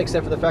going on,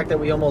 except for the fact that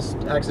we almost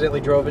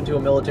accidentally drove into a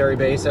military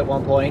base at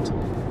one point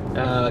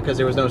because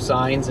there was no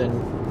signs. And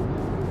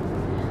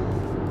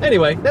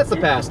anyway, that's the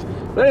past.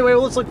 But anyway,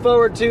 well, let's look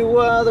forward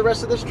to the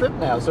rest of this trip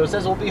now. So it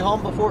says we'll be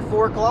home before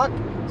 4 o'clock.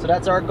 So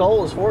that's our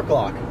goal, is 4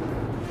 o'clock.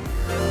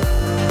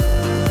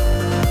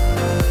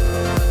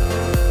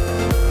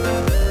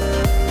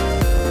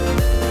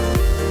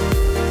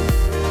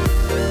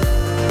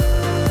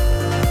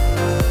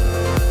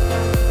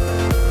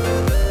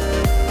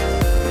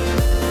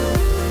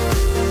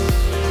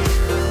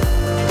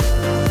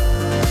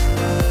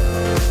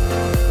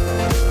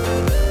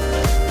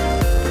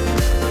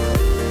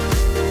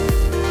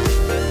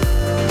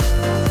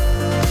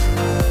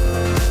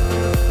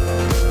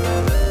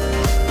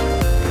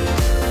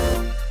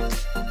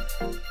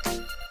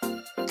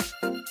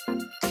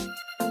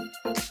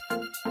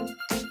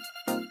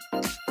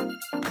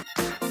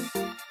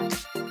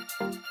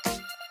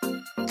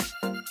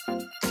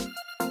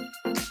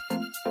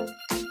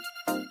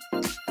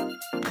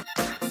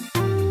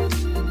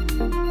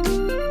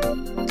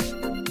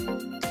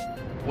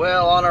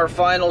 Well, on our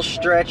final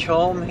stretch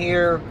home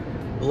here,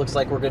 it looks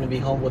like we're going to be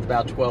home with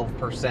about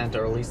 12%,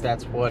 or at least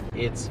that's what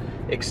it's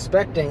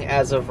expecting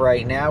as of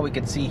right now. We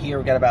can see here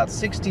we got about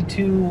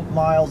 62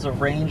 miles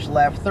of range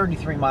left,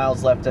 33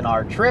 miles left in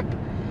our trip,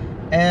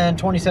 and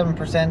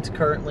 27%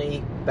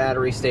 currently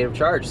battery state of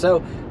charge.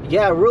 So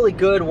yeah, really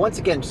good. Once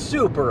again,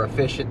 super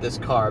efficient, this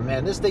car,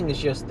 man. This thing is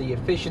just the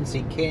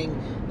efficiency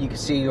king. You can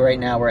see right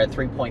now we're at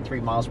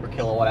 3.3 miles per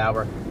kilowatt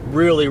hour.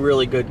 Really,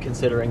 really good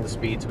considering the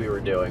speeds we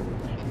were doing.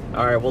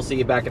 All right, we'll see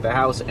you back at the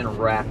house and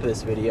wrap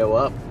this video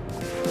up.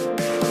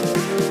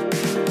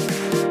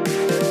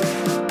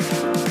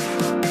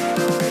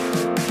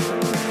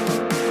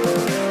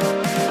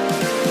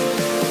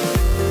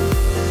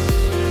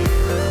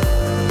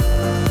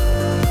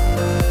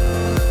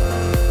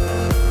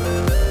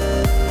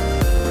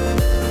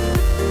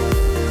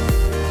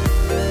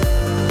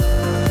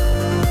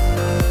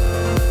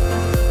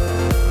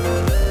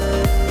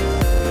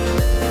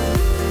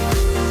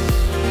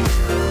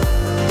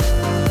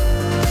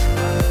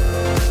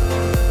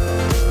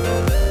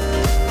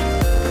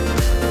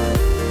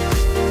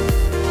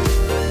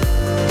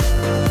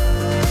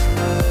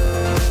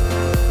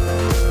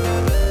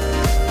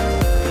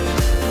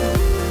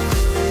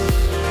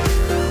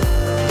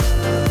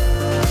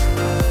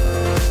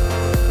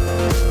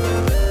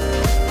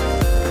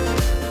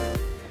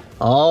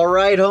 All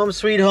right, home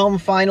sweet home,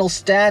 final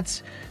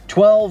stats.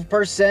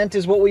 12%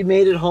 is what we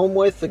made it home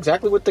with,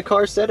 exactly what the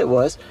car said it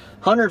was.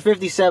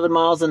 157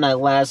 miles in that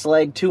last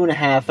leg,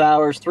 2.5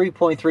 hours,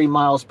 3.3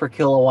 miles per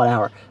kilowatt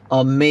hour.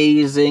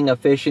 Amazing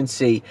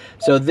efficiency.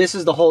 So this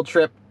is the whole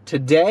trip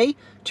today.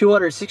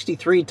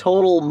 263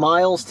 total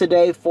miles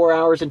today, 4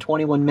 hours and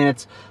 21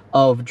 minutes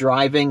of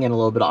driving and a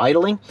little bit of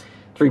idling.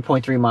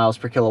 3.3 miles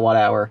per kilowatt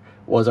hour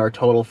was our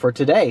total for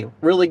today.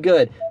 Really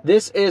good.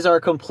 This is our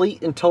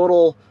complete and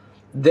total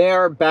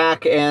there,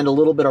 back, and a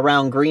little bit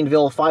around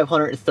Greenville.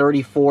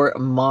 534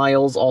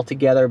 miles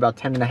altogether, about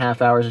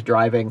 10.5 hours of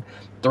driving,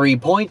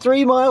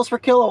 3.3 miles per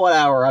kilowatt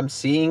hour. I'm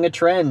seeing a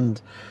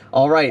trend.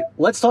 All right,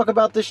 let's talk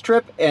about this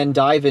trip and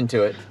dive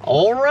into it.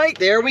 All right,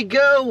 there we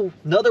go.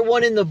 Another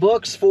one in the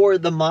books for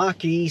the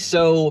Mach-E.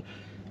 So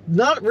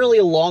not really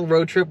a long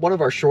road trip, one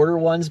of our shorter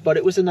ones, but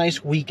it was a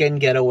nice weekend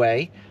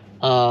getaway.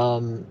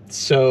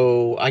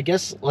 So I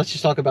guess let's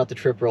just talk about the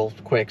trip real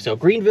quick. So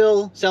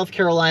Greenville, South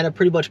Carolina,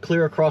 pretty much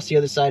clear across the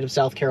other side of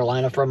South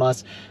Carolina from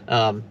us.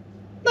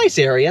 Nice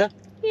area.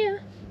 Yeah.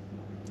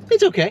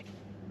 It's okay.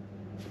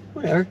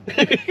 Whatever.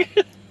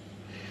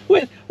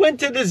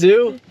 went to the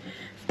zoo.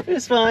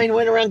 It's fine.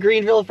 Went around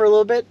Greenville for a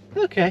little bit.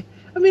 Okay.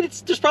 I mean,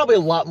 there's probably a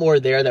lot more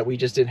there that we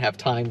just didn't have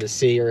time to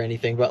see or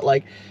anything, but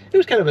like, it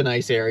was kind of a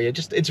nice area.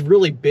 Just, it's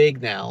really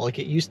big now. Like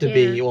it used to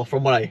be, well,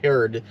 from what I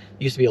heard, it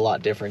used to be a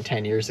lot different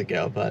 10 years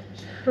ago, but.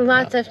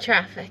 Lots of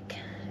traffic.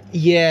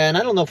 Yeah, and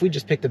I don't know if we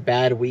just picked a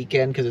bad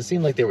weekend because it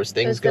seemed like there was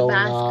things going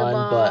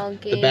on,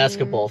 but the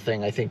basketball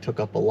thing, I think, took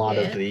up a lot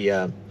of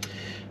the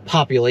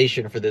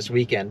population for this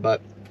weekend.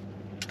 But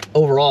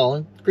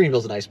overall,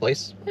 Greenville's a nice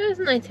place. It was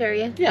a nice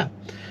area. Yeah.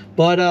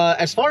 But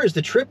as far as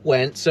the trip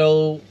went,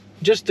 so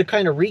just to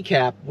kind of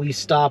recap, we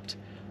stopped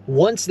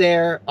once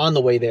there on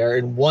the way there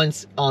and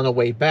once on the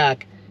way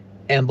back,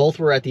 and both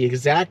were at the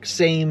exact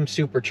same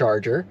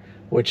supercharger,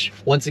 which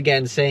once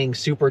again, saying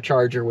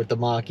supercharger with the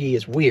Mach-E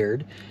is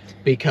weird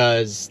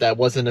because that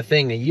wasn't a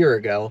thing a year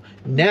ago.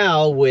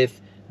 Now with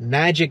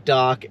Magic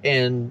Dock,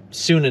 and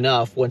soon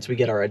enough, once we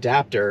get our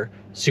adapter,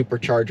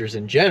 superchargers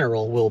in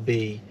general will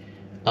be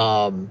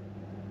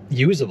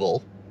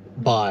usable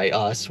by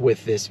us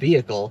with this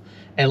vehicle.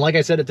 And like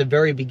I said at the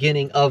very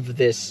beginning of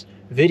this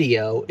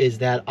video, is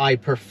that I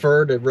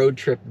prefer to road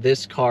trip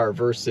this car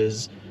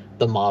versus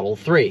the Model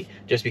 3,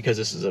 just because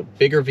this is a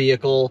bigger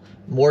vehicle,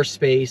 more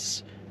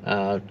space,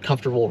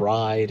 comfortable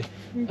ride.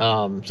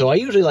 So I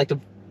usually like to,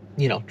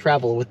 you know,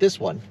 travel with this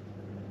one,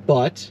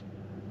 but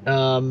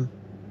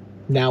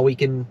now we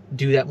can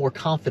do that more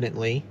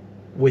confidently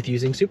with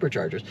using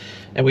superchargers.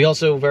 And we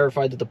also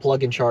verified that the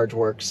plug-in charge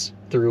works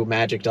through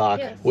Magic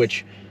Dock,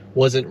 which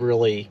wasn't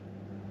really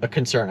a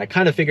concern. I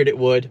kind of figured it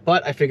would,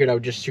 but I figured I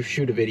would just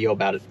shoot a video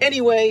about it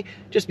anyway,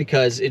 just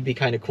because it'd be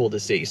kind of cool to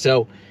see.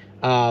 So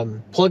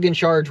plug-in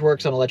charge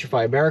works on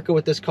Electrify America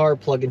with this car.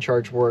 Plug-in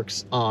charge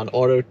works on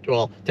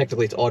well,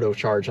 technically it's auto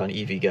charge on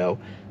EVgo,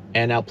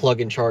 and now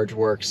plug-in charge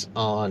works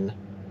on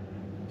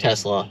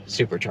Tesla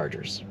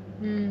Superchargers.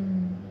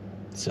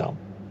 So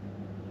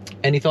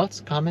any thoughts,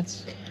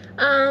 comments?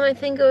 I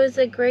think it was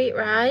a great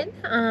ride.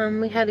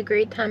 We had a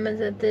great time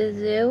at the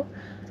zoo.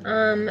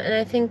 And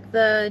I think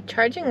the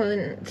charging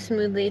went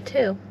smoothly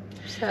too.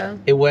 So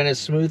it went as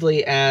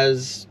smoothly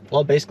as,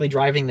 well, basically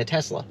driving the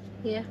Tesla.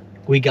 Yeah.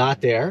 We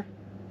got there,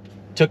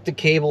 took the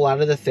cable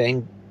out of the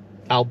thing,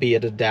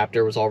 albeit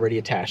adapter was already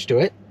attached to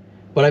it.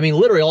 But I mean,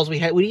 literally, all we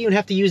didn't even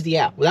have to use the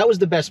app. Well, that was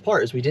the best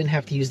part, is we didn't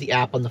have to use the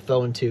app on the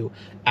phone to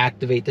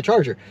activate the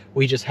charger.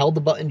 We just held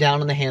the button down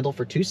on the handle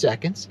for 2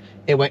 seconds.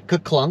 It went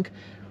ka-clunk.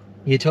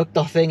 You took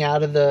the thing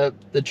out of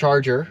the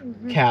charger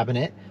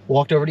cabinet,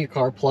 walked over to your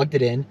car, plugged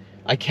it in.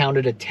 I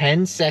counted a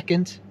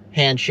 10-second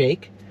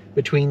handshake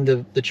between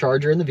the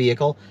charger and the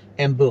vehicle,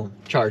 and boom,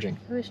 charging.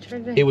 It was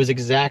charging. It was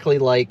exactly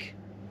like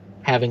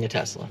having a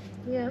Tesla.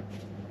 Yeah.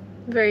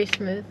 Very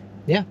smooth.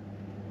 Yeah.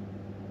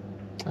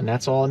 And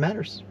that's all that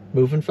matters.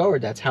 Moving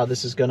forward, that's how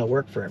this is going to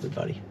work for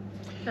everybody.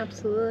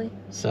 Absolutely.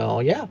 So,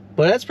 yeah.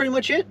 But that's pretty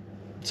much it.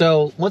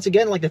 So, once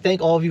again, I'd like to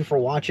thank all of you for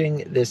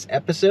watching this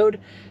episode.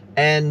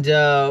 And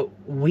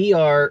we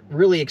are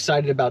really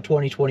excited about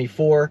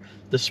 2024.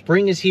 The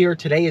spring is here.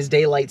 Today is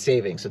daylight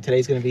saving. So,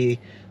 today's going to be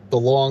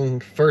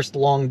the first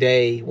long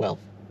day, well,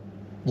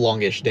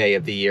 longish day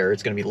of the year.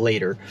 It's going to be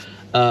later.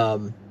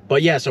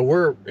 But yeah, so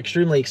we're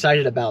extremely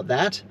excited about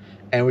that.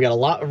 And we got a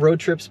lot of road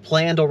trips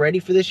planned already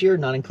for this year,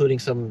 not including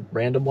some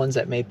random ones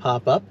that may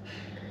pop up.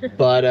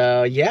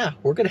 But yeah,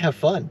 we're going to have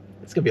fun.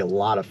 It's going to be a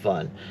lot of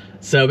fun.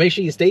 So make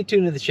sure you stay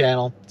tuned to the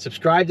channel.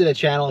 Subscribe to the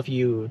channel if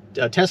you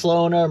a Tesla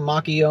owner,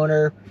 Mach-E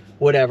owner,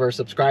 whatever.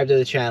 Subscribe to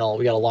the channel.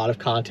 We got a lot of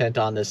content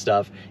on this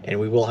stuff, and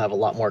we will have a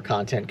lot more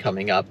content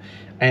coming up.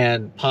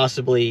 And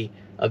possibly,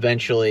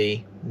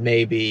 eventually,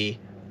 maybe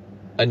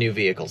a new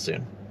vehicle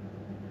soon.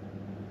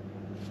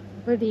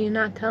 What are you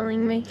not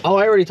telling me? Oh,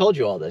 I already told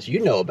you all this. You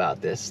know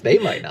about this. They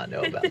might not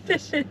know about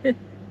this.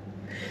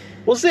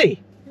 We'll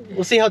see.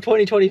 We'll see how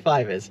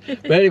 2025 is.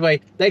 But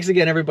anyway, thanks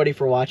again, everybody,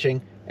 for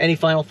watching. Any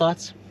final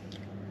thoughts?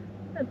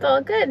 It's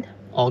all good.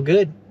 All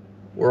good.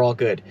 We're all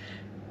good.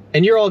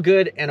 And you're all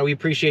good, and we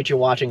appreciate you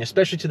watching,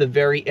 especially to the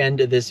very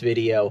end of this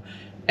video.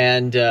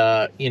 And,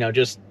 you know,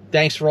 just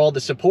thanks for all the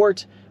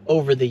support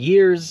over the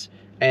years.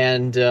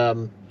 And,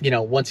 you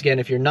know, once again,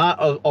 if you're not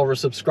a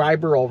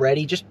subscriber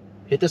already, just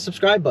hit the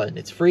subscribe button.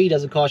 It's free,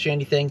 doesn't cost you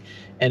anything,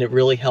 and it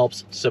really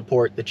helps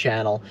support the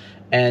channel.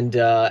 And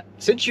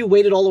since you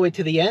waited all the way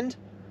to the end,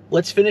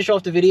 let's finish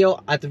off the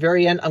video. At the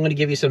very end, I'm going to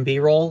give you some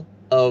B-roll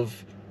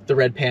of the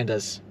red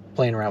pandas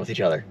playing around with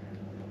each other.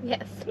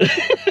 Yes.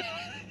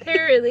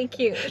 They're really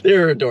cute.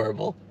 They're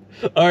adorable.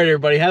 All right,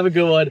 everybody, have a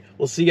good one.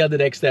 We'll see you on the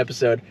next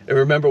episode. And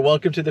remember,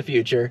 welcome to the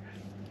future.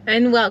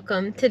 And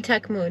welcome to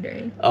Tech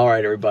Motoring. All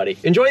right, everybody.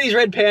 Enjoy these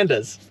red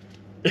pandas.